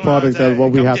final 拍手掌啦， product of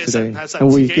what we 真係 have 感謝神， today. 係神 And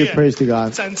自 we 己 give 嘅 praise to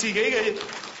God. 神自己嘅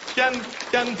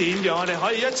恩典，讓我哋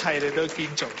可以一齊嚟到建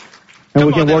造。 And 今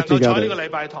we 日我 can 哋能 work 夠坐呢 together. 個禮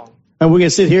拜堂， And we can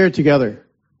sit here together.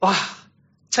 哇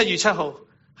！7月7號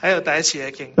喺度第一次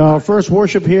嘅敬， Our first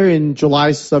worship here in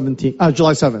July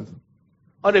 7th.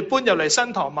 我哋搬入嚟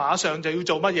新堂，馬上就要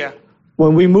做乜嘢？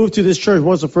 When we moved to this church,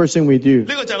 what's the first thing we do?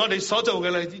 呢個就係我哋所做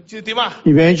嘅啦，要點啊？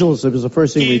 Evangelism is the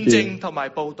first thing we 見證 do. 同埋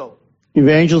報導，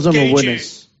 Evangelism 記 and 住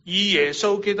witness. 以耶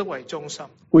穌基督為中心。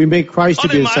 We make Christ 我 to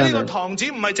be 哋 the 買呢個 center. 堂子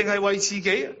唔係淨係為自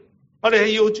己，我哋係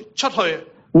要出去，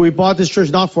 We bought this church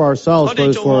not for ourselves, 我 but 哋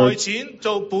it's 做外 for, 展、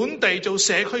做本地、做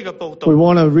社區嘅報 we 導。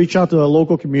 want to reach out to the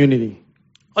local community.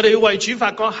 我哋要為主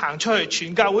發光，行出去，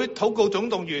全教會禱告總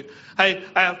動員係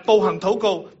步行禱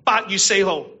告8月4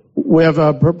號。 We have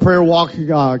a prayer walk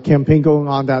campaign going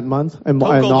on that month in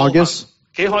禱告 August.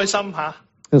 幾開心嚇！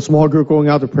 A small group going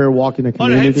out to prayer walk in the 我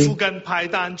哋喺附 community. 近派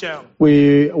單張，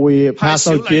 We pass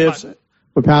out gifts.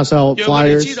 We pass out 讓我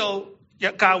哋知 flyers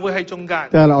道教會喺中間。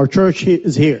 that our church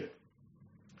is here.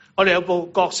 我哋有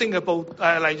角聲嘅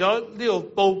嚟咗呢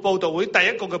度報道會，第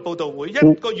一個嘅報道會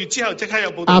，1個月之後即刻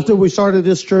有報道 After 會。 we started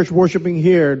this church worshiping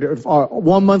here,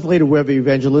 1 month later we have an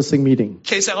evangelistic meeting.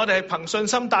 其實我哋係憑信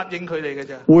心答應佢哋嘅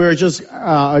啫。 We're just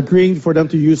agreeing for them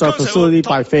to use our 嗰陣時 facility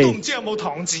by 都唔 faith. 知有冇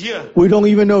堂子啊！ We don't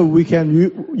even know we can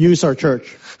use our church.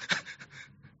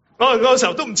 我哋嗰時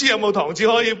候都唔知有冇堂子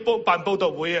可以辦報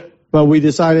道會啊！ But we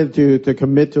decided to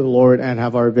commit to the Lord and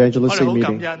have our 我哋 evangelistic 好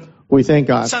感 meeting. 恩。 We thank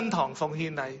God. 新堂奉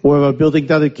獻禮， We have a building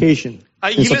dedication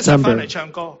喺 in 2010翻 September. 嚟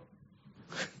唱歌。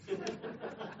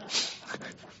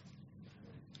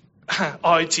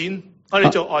外展，我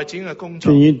哋做外展嘅工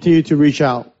作。 Continue to reach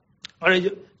out 我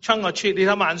哋 trunk or treat， 你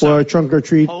睇晚 for 上 a trunk or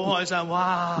treat. 好開心，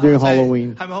哇 During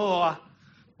Halloween 係咪好好啊？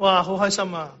哇，好開心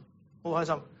啊，好開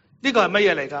心！呢個係乜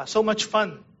嘢嚟㗎 ？So much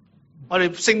fun！我哋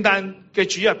聖誕嘅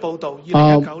主日報道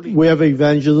，2019年。 We have an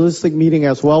evangelistic meeting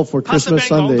as well for Pastor Christmas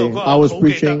Ben 講 Sunday. 到 I was 好記得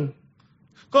preaching.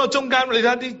 嗰個中間，你睇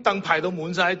下啲凳排到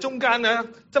滿晒，中間咧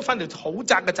得翻條好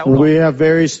窄嘅走 We 廊。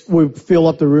 have we fill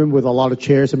up the room with a lot of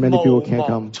chairs and many people 無 can't 忘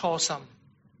come. 初心，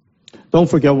 Don't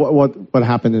forget what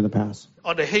happened in the past.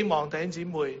 我哋希望弟兄姊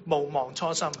妹無忘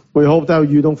初心。 We hope that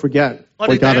you don't forget 我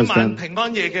what 哋 God 第 has 一晚 done. 平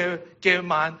安夜嘅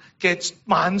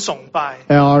晚崇拜，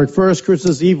 And our first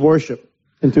Christmas Eve worship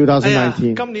in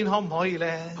 2019. 今年可唔可以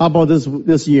咧？ How about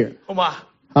this year? 好嘛？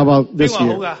 How about 邊 this 個好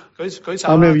year? 㗎？舉手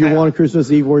How 啦 many of you 睇下 want a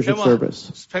Christmas Eve worship 有冇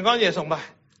service? 平安夜崇拜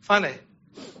翻嚟，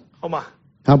好嘛？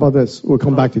 How about this? We'll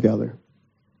come back together.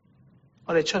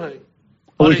 我哋出去。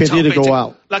 We 我哋 continue to 籌備 go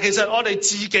out. 嗱，其實我哋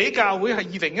自己教會係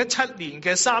2017年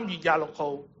嘅3月26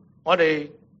號，我哋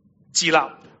自立。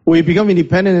 We become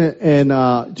independent in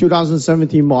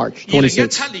 2017 March 26.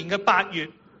 2017年嘅8月，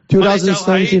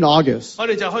 2017 August. 我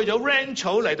哋就去咗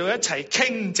Rancho 嚟到一齊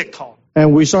傾植堂，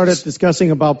 And we started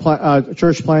discussing about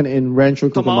church plan in Rancho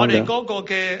同埋我哋 Cucamonga. 嗰個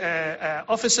嘅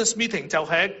officers meeting 就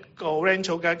喺一個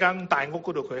Rancho 嘅一間大屋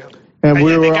嗰度舉行。 And 係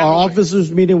人哋間 our 屋嚟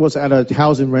officers meeting was at a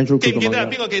house in Rancho 記唔記得啊？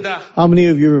邊 Cucamonga. 個記得啊？ How many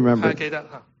of you remember? 係記得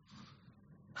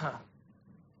嚇，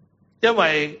因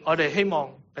為我哋希望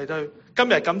嚟到今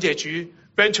日感謝主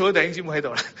Rancho 嘅弟兄姊妹喺度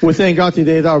啦。 We thank God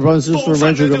today that our brothers and sisters 部 from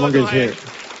分 Rancho 呢啲我 Cucamonga 仲 is 係 here.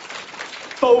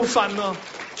 部分咯，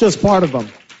 Just part of them.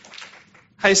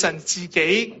 係神自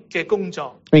己嘅工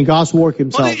作。 And God's work 我哋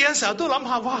himself. 有陣時候都諗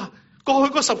下，哇！過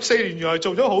去嗰14年原來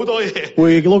做咗好多嘢。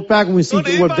 We look back and we see 我 that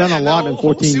哋 we've 呢 done 班 a 人 lot in 好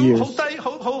 14少、好 years. 低、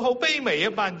好卑微一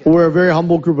班人。 We're a very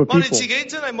humble group of 我哋自 people. 己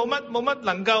真係冇乜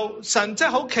能夠，神真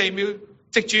係好奇妙，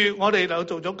藉住我哋就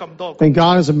做咗咁多。 And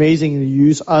God is amazing to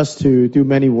use us to do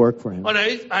many work for him. 我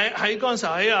哋喺嗰陣時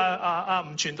候喺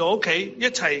吳傳道屋企一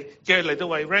齊嘅嚟到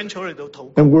為 Rancho 嚟到禱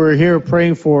告。 And we're here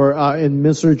praying for, in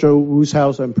Mr. Joe Wu's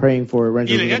house and praying for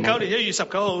Rancho 2019 Cucamonga. 年1月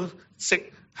19號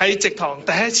喺植堂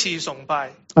第一次崇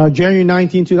拜。 January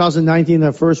 19, 2019,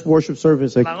 the first worship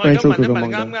service at 嗱，我而家 Rancho 問一問啱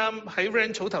Cucamonga. 啱喺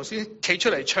Rancho 頭先企出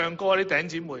嚟唱歌啲弟兄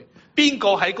姊妹，邊個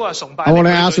喺嗰日崇拜？ I want to 你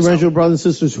舉 ask the 手 Rancho brothers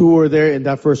and sisters who were there in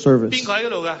that first 邊 service. 個喺嗰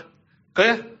度㗎？佢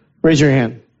啊， Raise your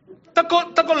hand. 得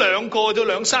嗰兩個啫，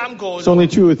兩三個 It's 啫。 only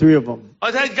 2 or 3 of them. 我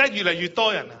睇下而家越嚟越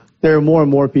多人啊， There are more and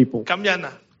more people. 感恩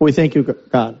啊！ We thank you,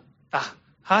 God.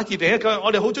 2019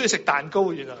我哋好中意食蛋糕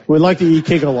嘅原來， We like to eat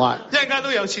cake a lot. 一陣間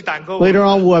都有切蛋糕。 Later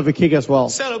on, we'll have a cake as well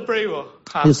celebrate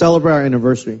喎 to celebrate our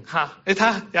anniversary. 你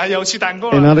睇下又切蛋糕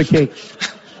啦。 Another cake.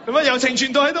 咁啊，有情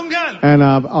傳道喺中間。And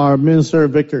our minister,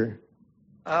 Victor.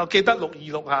 我記得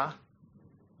626嚇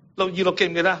，626記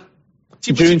唔記得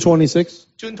June 26th.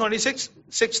 June 26th,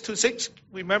 6 to 6,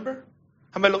 remember?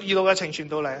 係咪626嘅情傳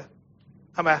道嚟啊？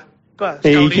係咪啊？嗰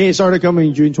日 He started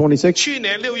coming June 26th. 去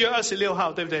年6月26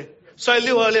號，對不對？所以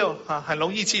626嚇很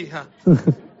容易記嚇。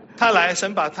他來，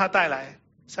神把他帶來，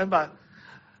神把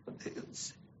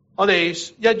我哋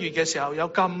1月嘅時候有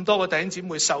咁多個弟兄姊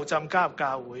妹受浸加入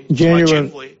教會，再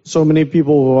轉會。So many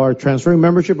people who are transferring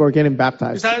membership or getting 其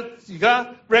baptized. 實而家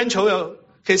Rancho 又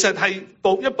其實係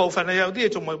一部分啊，有啲嘢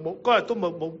仲冇嗰日都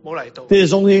冇嚟到。There's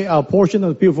only a portion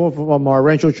of the people from our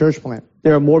Rancho church plant.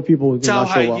 There are more people who do 就 not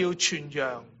係 show up 要傳揚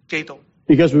基督，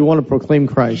 because we want to proclaim 以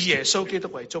Christ. 耶穌基督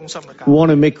為中心嘅教 We 會， want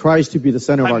to make Christ to be the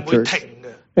center of 係 our 唔會 church. 停嘅。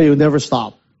 And you'll never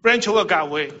stop. Rancho 嘅教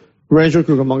會， Rancho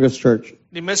Cucamonga's church.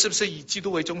 你們是不是以基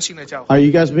督為中心嘅教會？ Are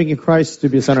you guys making Christ to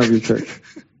be the center of your church?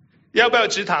 要不要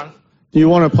植堂？ Do you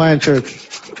want to plant church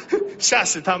嚇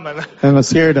死他們啦！ and let's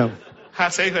scare them? 嚇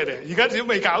死佢哋！而家都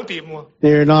未搞掂喎。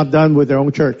 They're not done with their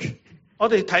own church. 我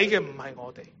哋睇嘅唔係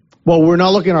我哋， Well, we're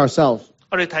not looking at ourselves.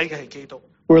 我哋睇嘅係基督。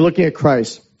 We're looking at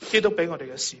Christ. 基督俾我哋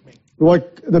嘅使命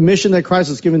What the mission that Christ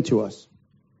has given to us.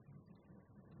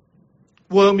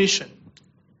 ，World Mission。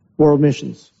 World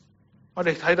missions. 我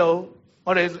哋睇到，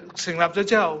我哋成立咗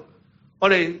之後，我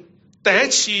哋第一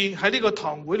次喺呢個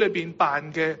堂會裏邊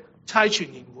辦嘅差傳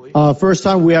研會， First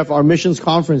time we have our missions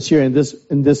conference here in this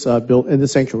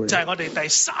sanctuary. 就係我哋第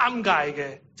3屆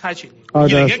嘅差傳研會。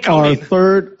 Our 2019年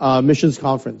third missions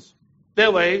conference. 呢一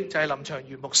位就係林長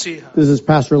元牧師嚇。 This is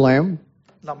Pastor Lamb.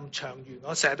 林長元，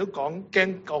我成日都驚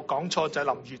我講錯就係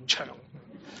林元祥。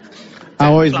 I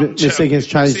always 林 mistake his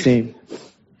Chinese 長 name.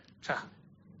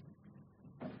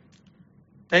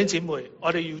 弟兄姊妹，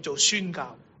我哋要做宣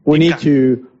教。 We need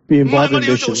to be 唔係 involved 我 in 哋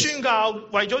要做 missions. 宣教，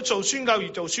為咗做宣教而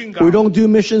做宣教。 We don't do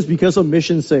missions because of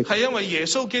mission's sake. 係因為耶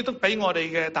穌基督俾我哋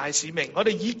嘅大使命，我哋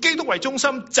以基督為中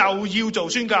心就要做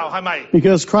宣教，係咪？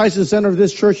 Because Christ is the center of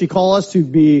this church, He called us to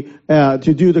be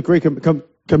to do the great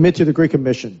commit to the Great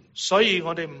Commission. 所以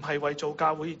我哋唔係為做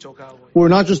教會而做教會， We're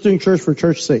not just doing church for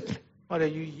church's sake. 我哋要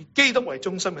以基督為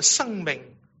中心嘅生命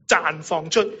綻放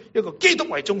出一個基督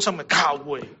為中心嘅教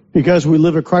會。 Because we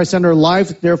live a Christ-centered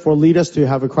life, therefore lead us to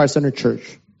have a Christ-centered church.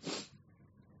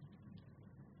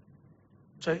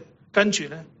 所以跟住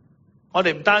咧，我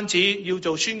哋唔單止要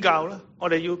做宣教啦，我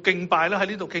哋要敬拜啦，喺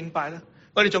呢度敬拜啦，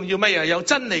我哋仲要乜嘢？有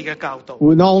真理嘅教導。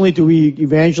 Not only do we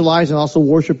evangelize and also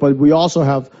worship, but we also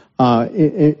have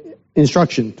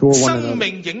instruction toward one 生 another.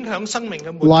 命影響生命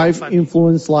嘅每部 Life 分。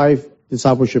 influence life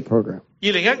discipleship program.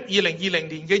 2020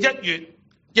年嘅1月，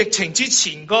疫情之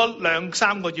前嗰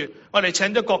2-3個月，我哋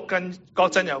請咗郭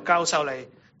振柔教授嚟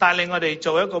帶領我哋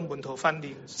做一個門徒訓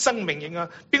練，生命影響。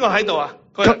邊個喺度啊？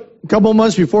嗰日 Couple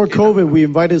months before COVID, we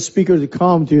invited a speaker to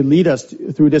come to lead us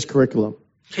through this curriculum.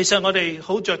 其實我哋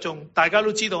好着重，大家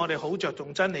都知道我哋好着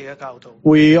重真理嘅教導。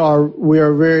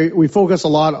We focus a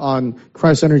lot on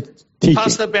Christ-centered teaching.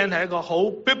 Pastor Ben 係一個好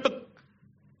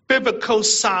biblical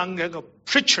sound 嘅一個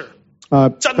preacher，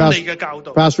 真理嘅教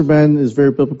導。 Pastor Ben is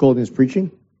very biblical in his preaching.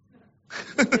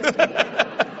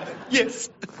 Yes。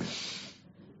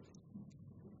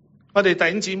我哋弟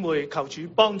兄姊妹求主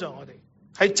幫助我哋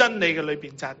喺真理嘅裏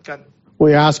邊扎根。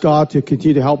 We ask God to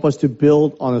continue to help us to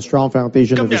build on a strong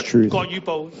foundation 今 of His 日 truth. 國語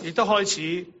部亦都開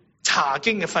始查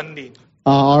經嘅訓練，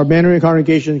 Our Mandarin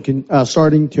congregation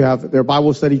starting to have their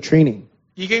Bible study training.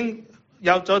 已經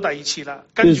有咗第2次啦，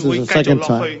跟住會繼續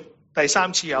落去第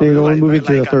3次有。 They're going to move into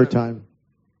the 嚟緊 third time.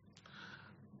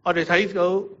 我哋睇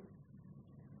到，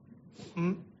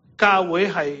教會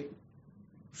係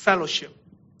fellowship，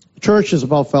 Church is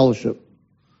about fellowship.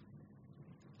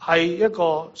 係一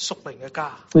個屬靈嘅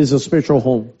家。 It's a spiritual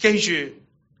home. 記住，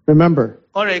 Remember,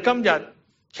 我哋今日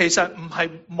其實唔係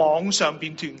網上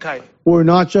邊團契。 we're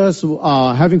not just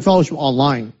having fellowship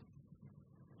online.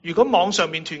 如果網上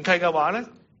面團契嘅話咧，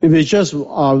 If it's just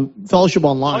fellowship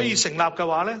可以 online, 成立嘅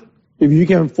話咧， if you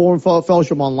can form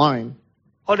fellowship online,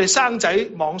 我哋生仔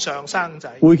網上生仔，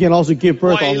 we can also give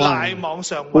birth 餵奶 online. 網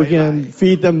上 We 餵奶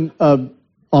can，feed them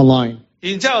online.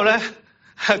 然之後咧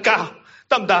教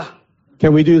得唔得？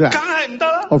 Can we do 梗 that? 係唔得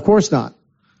啦！ Of course not.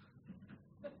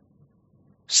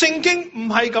 聖經唔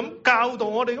係咁教導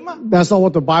我哋噶嘛， That's not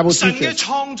what the Bible 神嘅 teaches.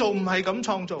 創造唔係咁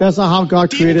創造。 That's not how God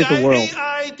點 created 解 the world.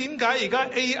 AI？ 點解而家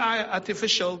AI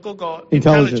artificial 嗰個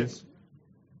Intelligence.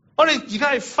 我哋而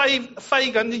家係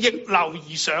揮緊逆流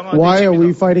而上啊！ Why 你知 are 唔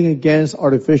we 知道 fighting against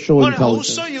artificial 我哋好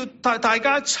intelligence? 需要大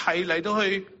家一齊嚟到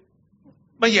去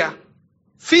乜嘢啊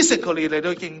 ？physically 嚟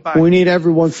到敬拜。 We need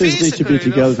everyone physically to be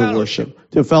Physically, together to fellowship.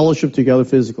 worship, to fellowship together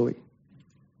physically.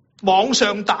 網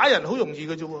上打人好容易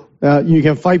嘅啫喎。You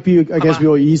can fight people against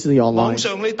people easily 網 online.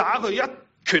 上你打佢一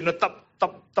拳就揼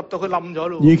到佢冧咗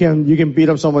咯。You can beat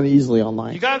up someone easily 而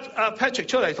online. 家Patrick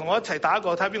出嚟同我一齊打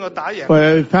過，睇邊個打贏。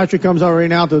 But if Patrick comes out right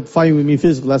now to fight with me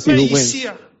physically, let's see 咩 who 意 wins. 思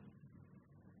啊？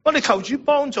我哋求主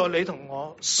幫助你同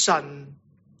我，神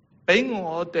俾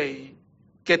我哋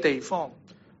嘅地方，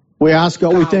 We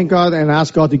thank God and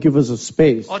ask God to give us a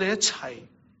space 我哋一齊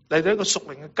嚟到一個屬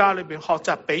靈嘅家裏邊學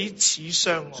習彼此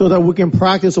相愛。 so that we can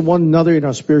practice one another in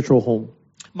our spiritual home.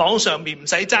 網上面唔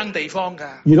使爭地方㗎，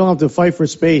 You don't have to fight for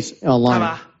space 係 online.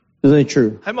 嘛？ Isn't it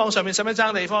true? 喺網上面使唔使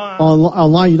爭地方啊？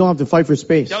 Online, you don't have to fight for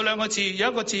space. 有兩個字，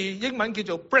有一個字英文叫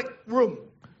做 break room，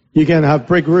 You can have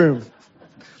break room.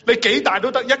 你幾大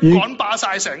都得，一趕霸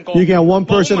晒成個。 You can have one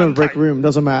person in a 冇問 break 題 room.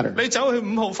 Doesn't matter. 你走去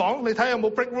5號房，你睇下有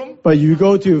冇 break room。 But you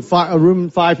go to room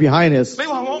 5 behind us. 你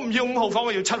話我唔要5號房，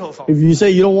我要7號房。 If you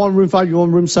say you don't want room 5, you want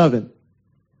room 7.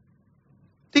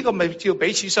 呢個咪叫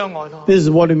彼此相愛咯。 This is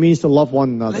what it means to love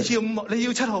one another. 你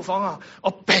要7號房啊，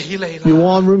我俾你 You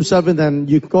啦。 want room 7, then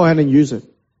you go ahead and use it.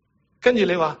 跟住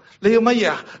你話你要乜嘢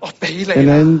啊？我俾你 And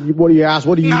啦。 then what do you ask?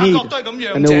 What do you 雅 need? 各都係咁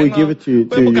樣 And then we 整 give it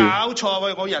to 喂，有冇 you. 搞錯？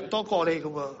喂，我人多過你㗎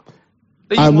喎。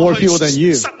你 I 要 have more 我去 people than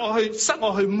you. 塞我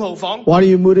去5號房。 Why do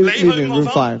you move 你 it 去 in 5 room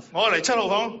號房 5? 我嚟7號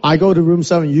房。 I go to room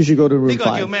 7, you should go to 呢 room 個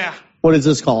叫 5. 咩啊？ What is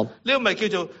this called? 呢個咪叫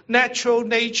做 natural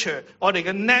nature， 我哋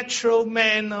嘅 natural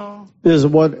man 咯。This is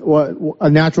what a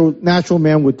natural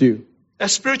man would do. A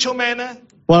spiritual man 咧，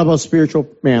 What about spiritual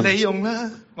man? 你用啦，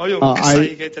我用啊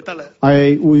細嘅就得啦。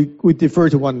We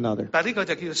defer to one another. 但係呢個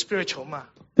就叫做 spiritual 嘛。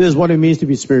 This is what it means to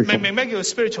be 明 spiritual. 唔明咩叫做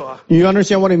spiritual 啊？ You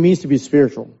understand what it means to be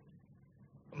spiritual?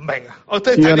 唔明啊！我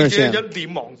都係 Do you 睇你 understand? 一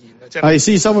臉茫然啊！真 I 係。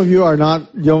 see some of you you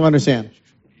don't understand.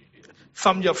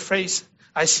 From your face,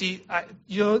 I see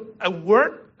a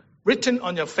word written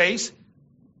on your face,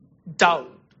 doubt.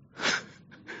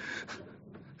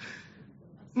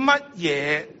 乜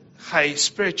嘢係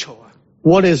spiritual 啊？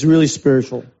 What is really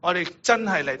spiritual? 我哋真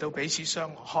係嚟到彼此相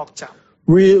愛學習。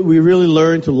We really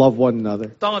learn to love one another.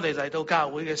 當我哋嚟到教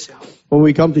會嘅時候， When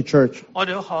we come to church, 我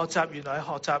哋要學習原來係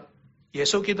學習耶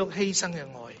穌基督犧牲嘅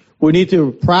愛。 we need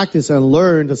to practice and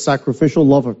learn the sacrificial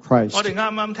love of 我 Christ. 哋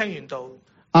啱啱聽完道，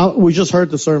 We just heard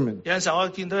the sermon. 有陣時候我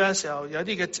見到有時候有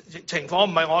啲嘅情況，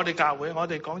唔係我哋教會，我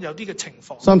哋講有啲嘅情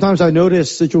況， Sometimes I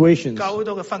notice situations. 教會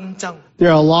多嘅紛爭， There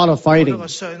are a lot of 好多 fighting. 嘅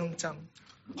相爭，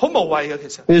好無謂嘅其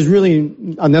實。 It is really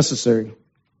unnecessary.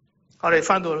 我哋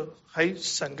翻到喺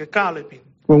神嘅家裏邊，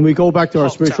 When we go back to our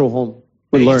spiritual home,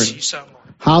 we 彼 learn 此相愛，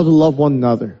 how to love one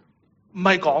another. 唔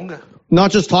係講嘅，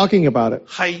 Not just talking about it,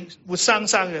 係活生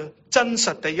生嘅、真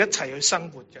實地一齊去生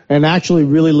活嘅。 and actually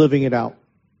really living it out.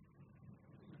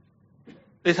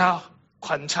 你睇下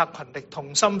群策群力，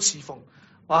同心侍奉，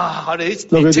哇！我哋啲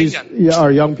Look 年 at 青 these 人，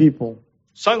 our young people.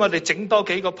 所以我哋整多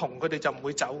幾個棚，佢哋就唔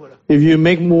會走噶啦。 If you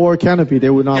make more canopy,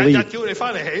 they would not 日日 leave. 叫你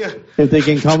翻嚟起啊！ If they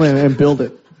can come in and build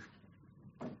it.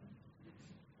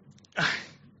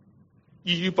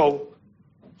 義部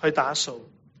去打掃、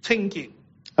清潔，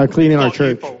 Cleaning our 國語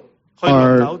church, 部去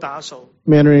門口打掃。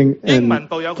 Mandarin 英 and 文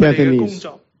部有佢哋嘅工 Cantonese.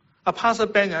 作。Pastor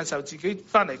Ben 有陣時候自己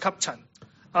翻嚟吸塵。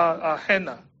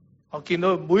Hannah， 我見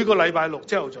到每個禮拜6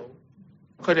朝頭早，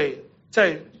佢哋即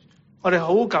係我哋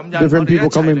好感恩。 Different people 我哋一齊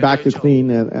coming 嚟 back 去 to 做 clean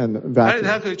and 睇 vacuum.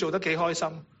 下佢哋做得幾開心。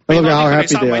 Look at how 俾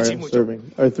happy 多啲佢哋 they 3位 are 姊妹做。 serving.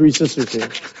 Our 3 sisters here.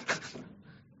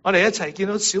 我哋一齊見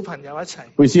到小朋友一齊，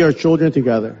 We see our children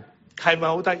together. 係咪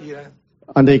好得意咧？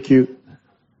 Aren't they cute?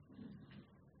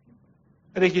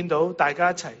 我哋見到大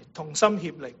家一齊同心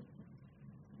協力，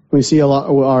 We see a lot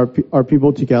of our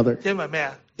people together 因為咩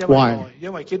啊？因為 Why？愛，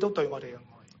因為基督對我哋嘅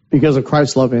愛。 because of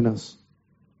Christ's love in us.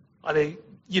 我哋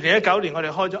2019年我哋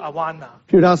開咗 Awana，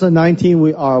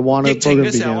 2019, our Awana 疫情 program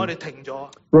嘅時候我 began. 哋停咗。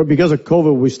 Because of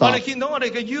COVID, we 我哋 stopped. 見到我哋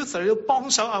嘅 youth 嚟到幫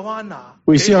手 Awana，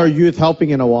 We see our youth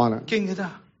helping in Awana. 記唔記得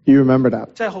啊？ Do you remember that?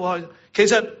 真係好開心。其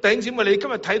實弟兄姊妹，你今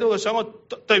日睇到嘅相，我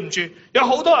對唔住，有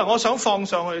好多人我想放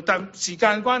上去，但時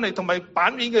間關係同埋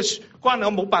版面嘅關係，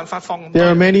我冇辦法放咁多 There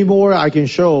are many more I can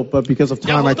show, but because of 有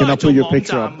time, 好 I 多人 cannot 做 put your 網 picture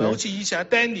站 up 好 there. 似以前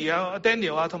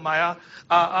Daniel 啊，同埋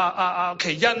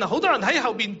奇恩啊，好多人喺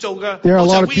後邊做嘅。 There are a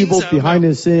lot of 好似 people Windsor behind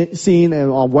the scene and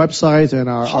on websites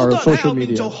and 好 our 多人喺 social 後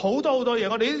邊做 media. 好多嘢。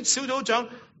我哋啲小組長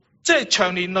即係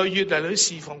長年累月嚟去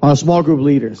侍奉。 Our small group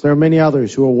leaders. There are many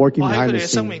others who are 我 working 喺 behind 佢 the 哋嘅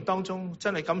生 scene. 命當中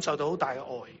真係感受到好大嘅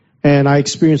愛。 And I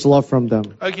experience love from them.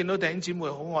 我見到弟兄姊妹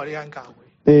好愛呢間教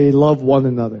會。 They love one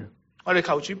another. 我哋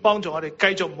求主幫助我哋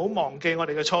繼續唔好忘記我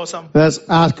哋嘅初心。 Let's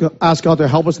ask God to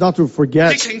help us not to 疫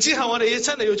forget 情之後，我哋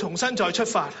真係要重新再出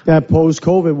發。 that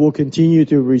post-COVID will continue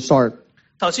to restart.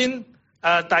 頭先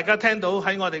大家聽到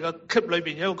喺我哋嘅 clip 裏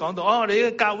邊有講到，我哋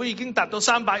嘅教會已經達到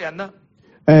300人啦。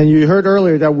And you heard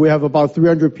earlier that we have about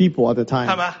 300 people at the 係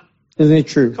time. 咪？ Isn't it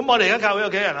true? 咁我哋而家教會有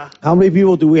幾人啊？ How many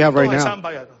people do we have 都 right 係 now?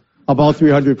 300人。 About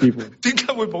 300 people. 點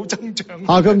解會冇增長？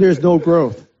 How come there's no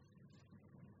growth?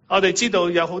 我哋知道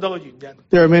有好多嘅原因，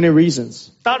 There are many reasons.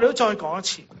 但係我哋都再講一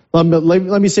次，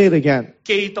 Let me say it again.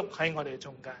 基督喺我哋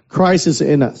中間。 Christ is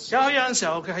in us. 有陣時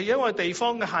候係因為地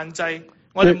方嘅限制，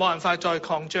我哋冇辦法再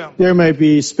擴張， There may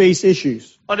be space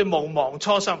issues. 我哋無忘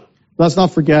初心， Let's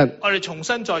not forget. 我哋重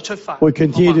新再出發。 We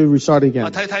continue to 好嘛 restart 我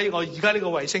again. 睇睇我而家呢個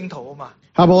衛星圖啊嘛，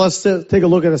 How about let's take a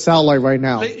look at the satellite right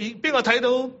now? 你邊個睇到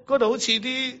嗰度好似啲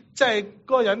即係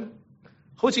嗰個人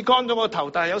好似乾咗個頭，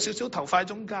但係有少少頭髮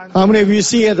中間。 How many of you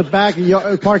see at the back of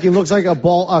your parking looks like a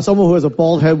bald, someone who has a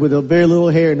bald head with a very little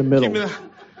hair in the 知唔知 middle? 啊？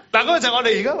嗱，嗰個就係我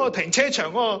哋而家個停車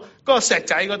場嗰個石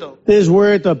仔嗰度。 This is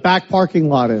where the back parking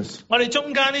lot is. 我哋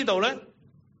中間呢度咧，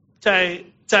就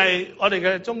係我哋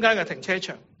嘅中間嘅停車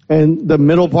場。 And the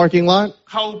middle parking lot,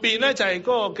 後邊咧就係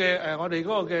嗰個嘅我哋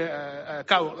嗰個嘅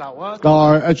教育樓啊，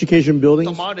 our education 同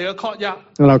buildings, 埋我哋嘅 courtyard。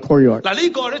 and our courtyard. 嗱呢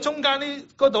個咧中間呢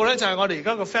嗰度咧就係我哋而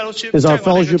家個 fellowship， Is our 即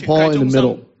係我哋嘅 fellowship hall 團契 in 中 the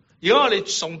middle. 心。而家我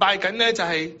哋崇拜緊咧就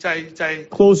係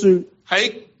Closer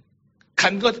喺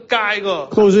近個街嗰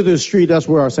個。 to the street, that's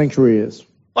where our sanctuary is.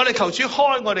 我哋求主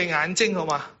開我哋眼睛好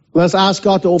嘛？ Let's ask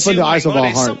God to 照 open the 明 eyes of 我 our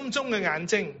哋 heart. 心中嘅眼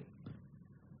睛。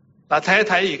嗱睇一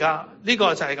睇而家呢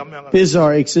個就係咁樣嘅。 This is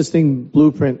our existing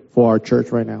blueprint for our church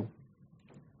right now.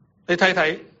 你睇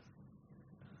睇，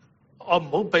我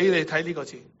唔好俾你睇呢個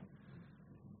字。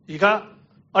而家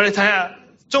我哋睇下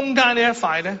中間呢一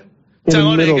塊咧， In 就係 the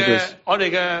我哋 middle of 嘅 this 我哋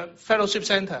嘅 fellowship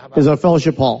centre 係 is 咪 our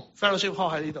fellowship hall. ？fellowship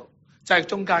hall 喺呢度，就係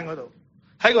中間嗰度，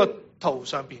喺個圖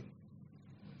上邊。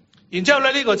然之後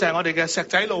咧，呢個就係我哋嘅石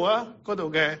仔路啊，嗰度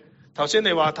嘅頭先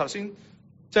你話頭先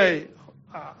即係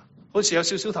啊，好似有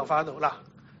少少頭髮喺度嗱。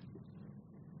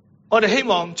我哋希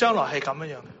望將來係咁樣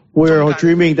樣嘅。 We're 中間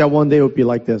dreaming that one day it will be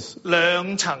like this.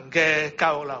 兩層嘅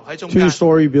教育樓喺中間，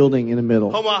 Two-story building in the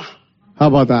middle. 好嘛？ How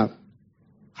about that?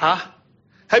 吓？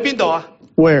喺邊度啊？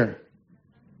 Where?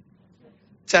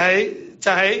 就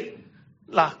喺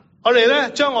嗱，我哋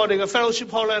咧將我哋嘅 fellowship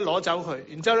hall 咧攞走佢，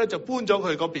然之後咧就搬咗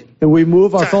佢嗰邊。 And we move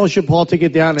our 就係 fellowship hall, take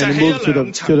it down, and 就係 move 起咗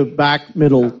兩層。 to the back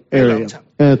middle 兩 area. 層。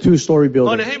 And a two-story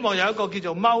我 building. 哋希望有一個叫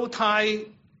做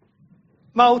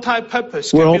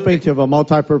multi-purpose We're 嘅 hoping building。 to have a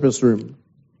multi-purpose room.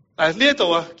 呢一度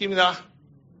啊，見唔見啊？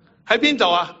喺邊度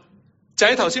啊？就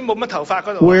喺頭先冇乜頭髮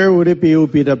嗰度啊。 Where would it be? It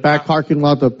would be the back parking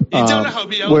lot, 然之後咧後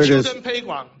邊有 where there's children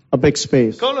playground， a big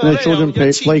space. 嗰 And 度 a 咧有 children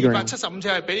 1275 playground. 尺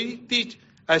係俾啲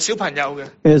小朋友嘅，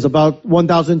 It is about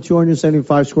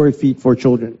 1,275 square feet for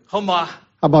children. 好唔好啊？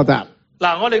 How about that?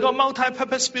 嗱，我哋嗰個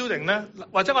multi-purpose building 咧，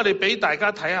或者我哋俾大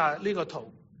家睇下呢個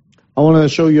圖， I want to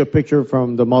show you a picture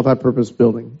from the multi-purpose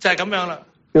building. 就係咁樣啦。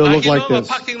 It'll 嗱， look 見 like 到個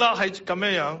this. parking lot係咁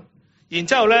樣樣，然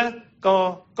之後咧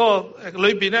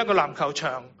裏邊咧個籃球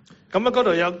場，咁啊嗰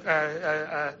度有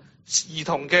兒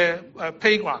童嘅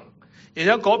playground，然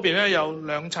之後嗰邊咧有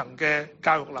兩層嘅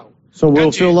教育樓。 So we'll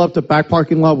跟住 fill up the back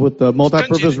parking lot with the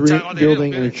multi-purpose 跟住就係我哋呢度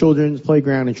building 嘅 and a children's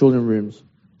playground and children's rooms.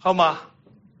 好嘛？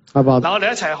 How about 嗱，我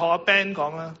哋一齊學阿 Ben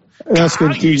講啦。 Let's 假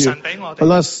如 continue. 神俾我 But 哋，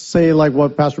 let's say like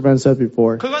what Pastor Ben said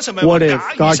before. 佢嗰陣時咪話 What if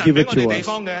假如 God 神 give 俾 it 我哋 to 地 us?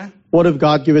 方嘅， What if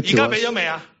God give it 而 to 家俾 us? 咗未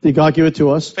啊？ Did God give it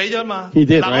to us? 俾咗嘛？ He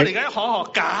did, 嗱，我 right? 哋而家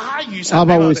學假如 How 神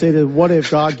俾 about 我 we say 哋， that? What if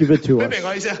God give it to 明唔 us? 明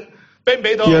我意思啊？俾唔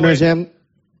俾到？ Do you understand?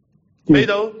 Do 俾 you,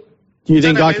 到， do you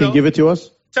think God can give it to us?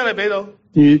 真係俾到。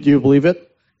 Do you believe it?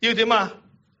 要點啊？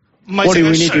唔係 What 淨 do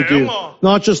we 係 need 想 to do? 喎，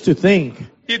 Not just to think.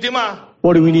 要點啊？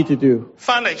 What do we need to do?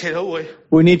 翻嚟祈禱會，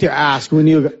 We need to ask. We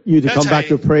need you to 一 come back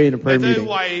to pray in a 齊 prayer 嚟到 meeting.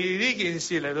 為呢件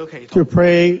事嚟到祈 To 禱，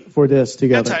 pray for this 一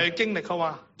together. 齊去經歷好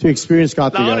嘛？ To experience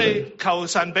God 嗱，我 together. 哋求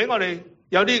神俾我哋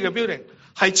有呢個 building，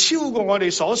係超過我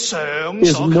哋所想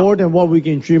Is 所 more 求。 than what we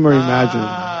can dream or imagine.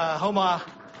 啊，好嘛？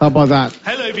 How about that?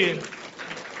 喺裏邊，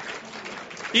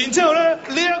然之後咧呢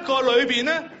一個裏邊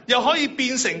咧又可以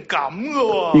變成咁嘅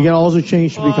喎。 You can also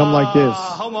change to become like 哇 this.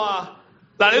 好唔好啊？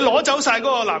嗱，你攞走晒嗰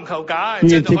個籃球架， You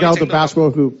即 can 係就 take 可以 out the 整到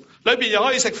basketball hoop. 裏邊又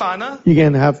可以食飯啦， You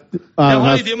can have, 又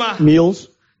可以點啊？ meals.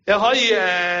 又可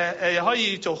以又可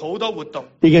以做好多活動。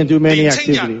 You can do many 年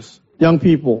青人。 activities. Young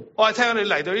people. 我係聽你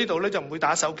嚟到呢度咧就唔會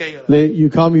打手機㗎啦。 You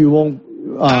come, you won't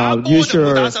打波 use 就唔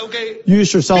會打 your 手機，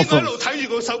 use your cell 邊個喺 phone. 度睇住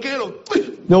個手機喺度？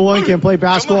 No one can play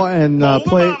basketball and 冇㗎嘛，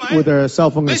 play 係咪？ with their cell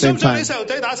phone 你 at the 想 same 唔想 time. 啲細路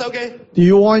仔打手機？ Do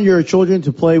you want your children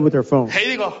to play with their phone?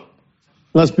 起呢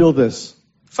個 Let's build this.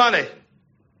 翻嚟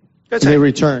一 And they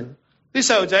齊， return. 啲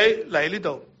細路仔嚟呢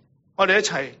度，我哋一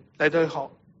齊嚟到去學。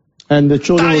 And the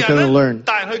children 大 will kind 人 of 咧， learn.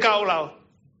 大人去教樓，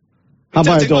 How 然之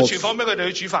後 about 整個 adults? 廚房俾佢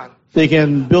哋去煮飯， They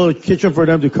can build a kitchen for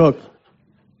them to cook.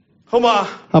 好嘛？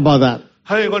 How about that?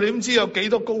 係我哋點知有幾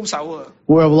多高手啊？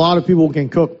 We have a lot of people who can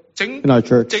cook. 整 in our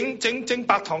church. 整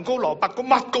白糖糕、蘿蔔糕，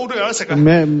乜糕都有得食啊！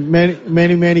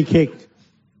 Many cake.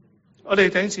 我哋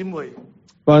弟兄姊妹，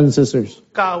 Brothers and sisters.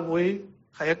 教會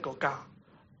係一個家，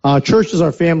 Church is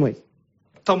our family.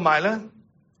 同埋咧，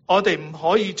我哋唔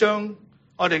可以將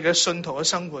我哋嘅信徒嘅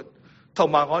生活同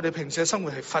埋我哋平時嘅生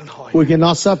活係分開。 We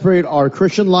cannot separate our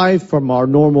Christian life from our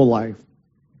normal life.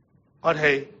 我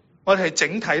哋係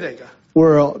整體嚟嘅。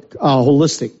 We're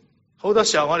holistic. 好多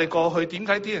時候我哋過去點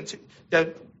解啲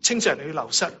人青少年要流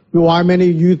失？ Why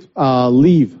many youth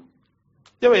leave?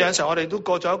 因為有陣時候我哋都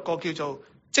過咗一個叫做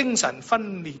精神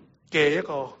分裂嘅一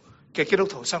個嘅基督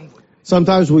徒生活。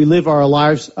 Sometimes we live our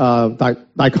lives,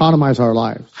 dichotomize our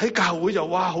lives. 喺教會就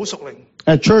哇好屬靈，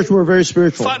 At church we're very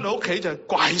spiritual. 翻到屋企就係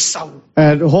怪獸。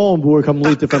 At home we're a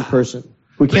completely different person.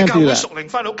 We 你 can't 教 do 會 that. 屬靈，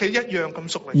翻到屋企一樣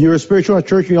咁屬靈。 You're spiritual at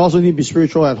church, you also need to be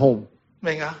spiritual at home.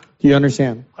 明啊？ Do you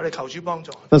understand? 我哋求主幫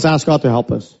助。 Let's ask God to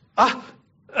help us.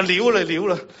 料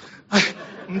啦，唉，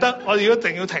唔得，我哋一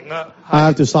定要停啦。 I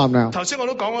have to stop now. 頭先我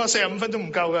都講咗45分鐘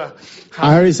唔夠㗎。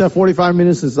 I already said 45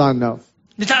 minutes is not enough.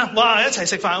 你睇下，哇，一齊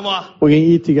食飯好嘛？ We can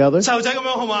eat together. 細路仔咁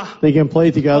樣好嘛？ They can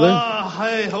play together.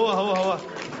 係好啊！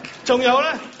仲有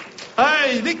咧，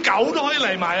啲狗都可以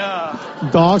嚟埋啊！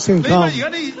 Dogs can 你話 come. 而家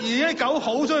啲狗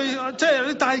好中意，即係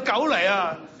你帶狗嚟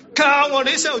啊，教我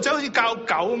哋啲細路仔好似教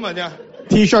狗咁啊！啫，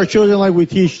 Teach our children like we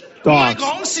teach 唔係 dogs.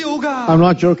 講笑㗎。 I'm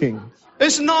not joking.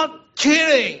 It's not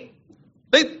kidding。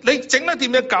你整得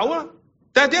掂隻狗啊？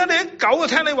但係點解你啲狗啊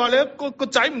聽你話，你個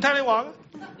仔唔聽你話？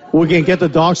 We can get the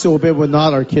dogs to obey, but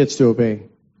not our kids to obey.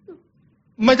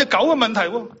 唔係隻狗嘅問題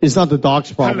喎， It's not the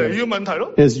dog's 係你 problem. 嘅問題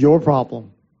咯。 It's your problem.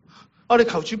 我哋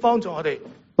求主幫助我哋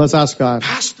Let's ask God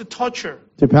pass the torture。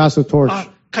 to pass the torch,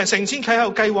 承前啟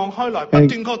後，繼往開來，不斷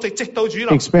確直，直到主臨。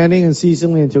 expanding and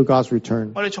ceasingly until God's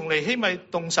return. 我哋從尼希米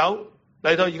動手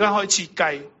嚟到而家開始設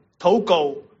計、禱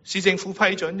告、市政府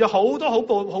批准，有好多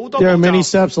步 There are many 驟。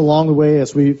 steps along the way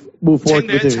as we move 請 forward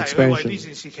你一 with the 齊去為呢 expansion.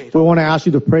 件事祈 We 禱。 want to ask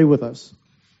you to pray with us.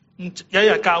 有一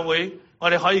日教會，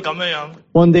我哋可以咁樣，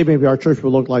 One day maybe our church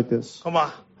will look like this. 好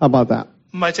嘛？ How about that?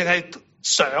 唔係淨係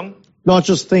想， Not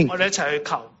just think. 我哋一齊去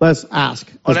求， Let's ask.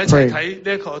 我哋一 Let's 齊 pray. 睇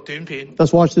呢一個短片，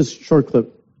 Let's watch this short clip.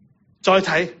 再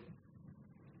睇。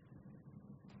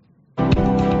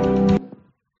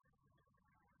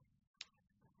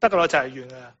得㗎啦，就係完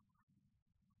㗎啦。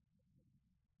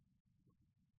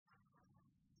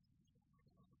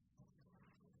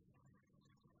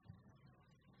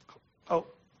好，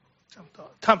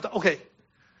差唔多。OK。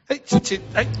And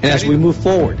as we move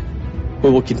forward, we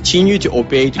will continue to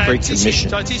obey the Great 之前 Commission.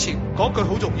 再之前嗰句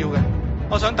好重要嘅，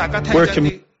我想大家聽 We're 真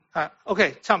啲。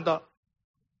OK， 差唔多。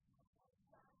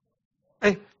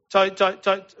再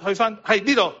去翻，係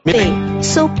呢度。对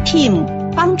SOAP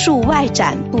Team 帮助外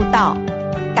展布道，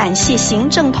感谢行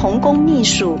政同工秘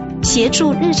书协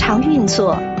助日常运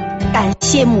作，感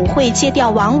谢母会借调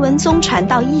王文宗传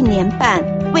道1年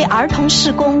半，为儿童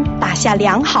事工打下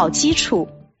良好基础。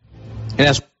 And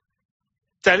as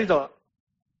就喺呢度啦。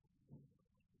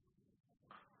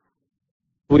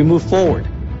 we move forward,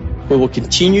 we will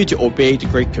continue to obey the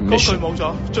Great 嗰句 Commission. 冇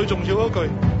咗，最重要嗰句，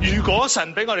如果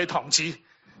神俾我哋堂址，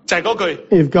就係嗰句，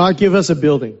 If God give us a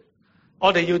building,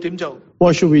 我哋要點做？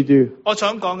 what should we do? 我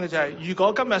想講嘅就係，如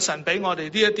果今日神俾我哋呢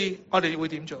一啲，我哋會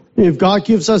點做？ If God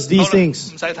gives us 好 these 啦，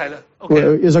 things, 唔使睇啦。OK，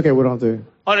 it's okay, we don't have to.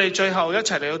 我哋最後一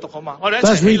齊嚟到讀好嘛？我哋一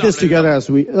Let's 齊起 read 立 this 嚟 together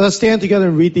讀 let's stand together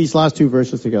and read these last two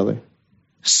verses together.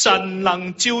 神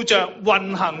能照着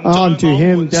運行 Unto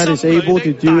him that is 在我們 able to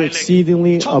心裡的 do 大力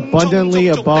exceedingly 充充 abundantly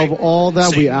足足 above 地 all that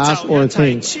we 成 ask 就 or 一切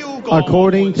think, 超過我們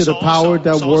according to the 所 power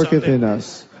that 所 worketh 想的 in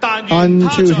us. 但願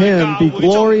他 Unto 在 him 教 be 會中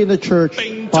glory in the church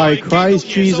並 by 在 Christ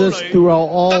基督耶穌 Jesus 裡 throughout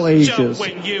all 得着 ages,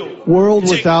 榮耀 world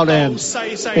直 without 到 end.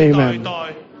 世世 Amen. 代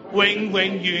代永永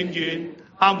遠遠。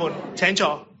阿門。請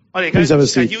坐。我哋而 Please 家 have a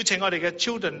就 seat. 邀請我哋嘅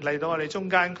children 嚟到我哋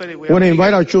中間，佢哋會有 I want to 啲嘅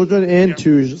invite our children in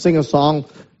to sing a song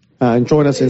and join us in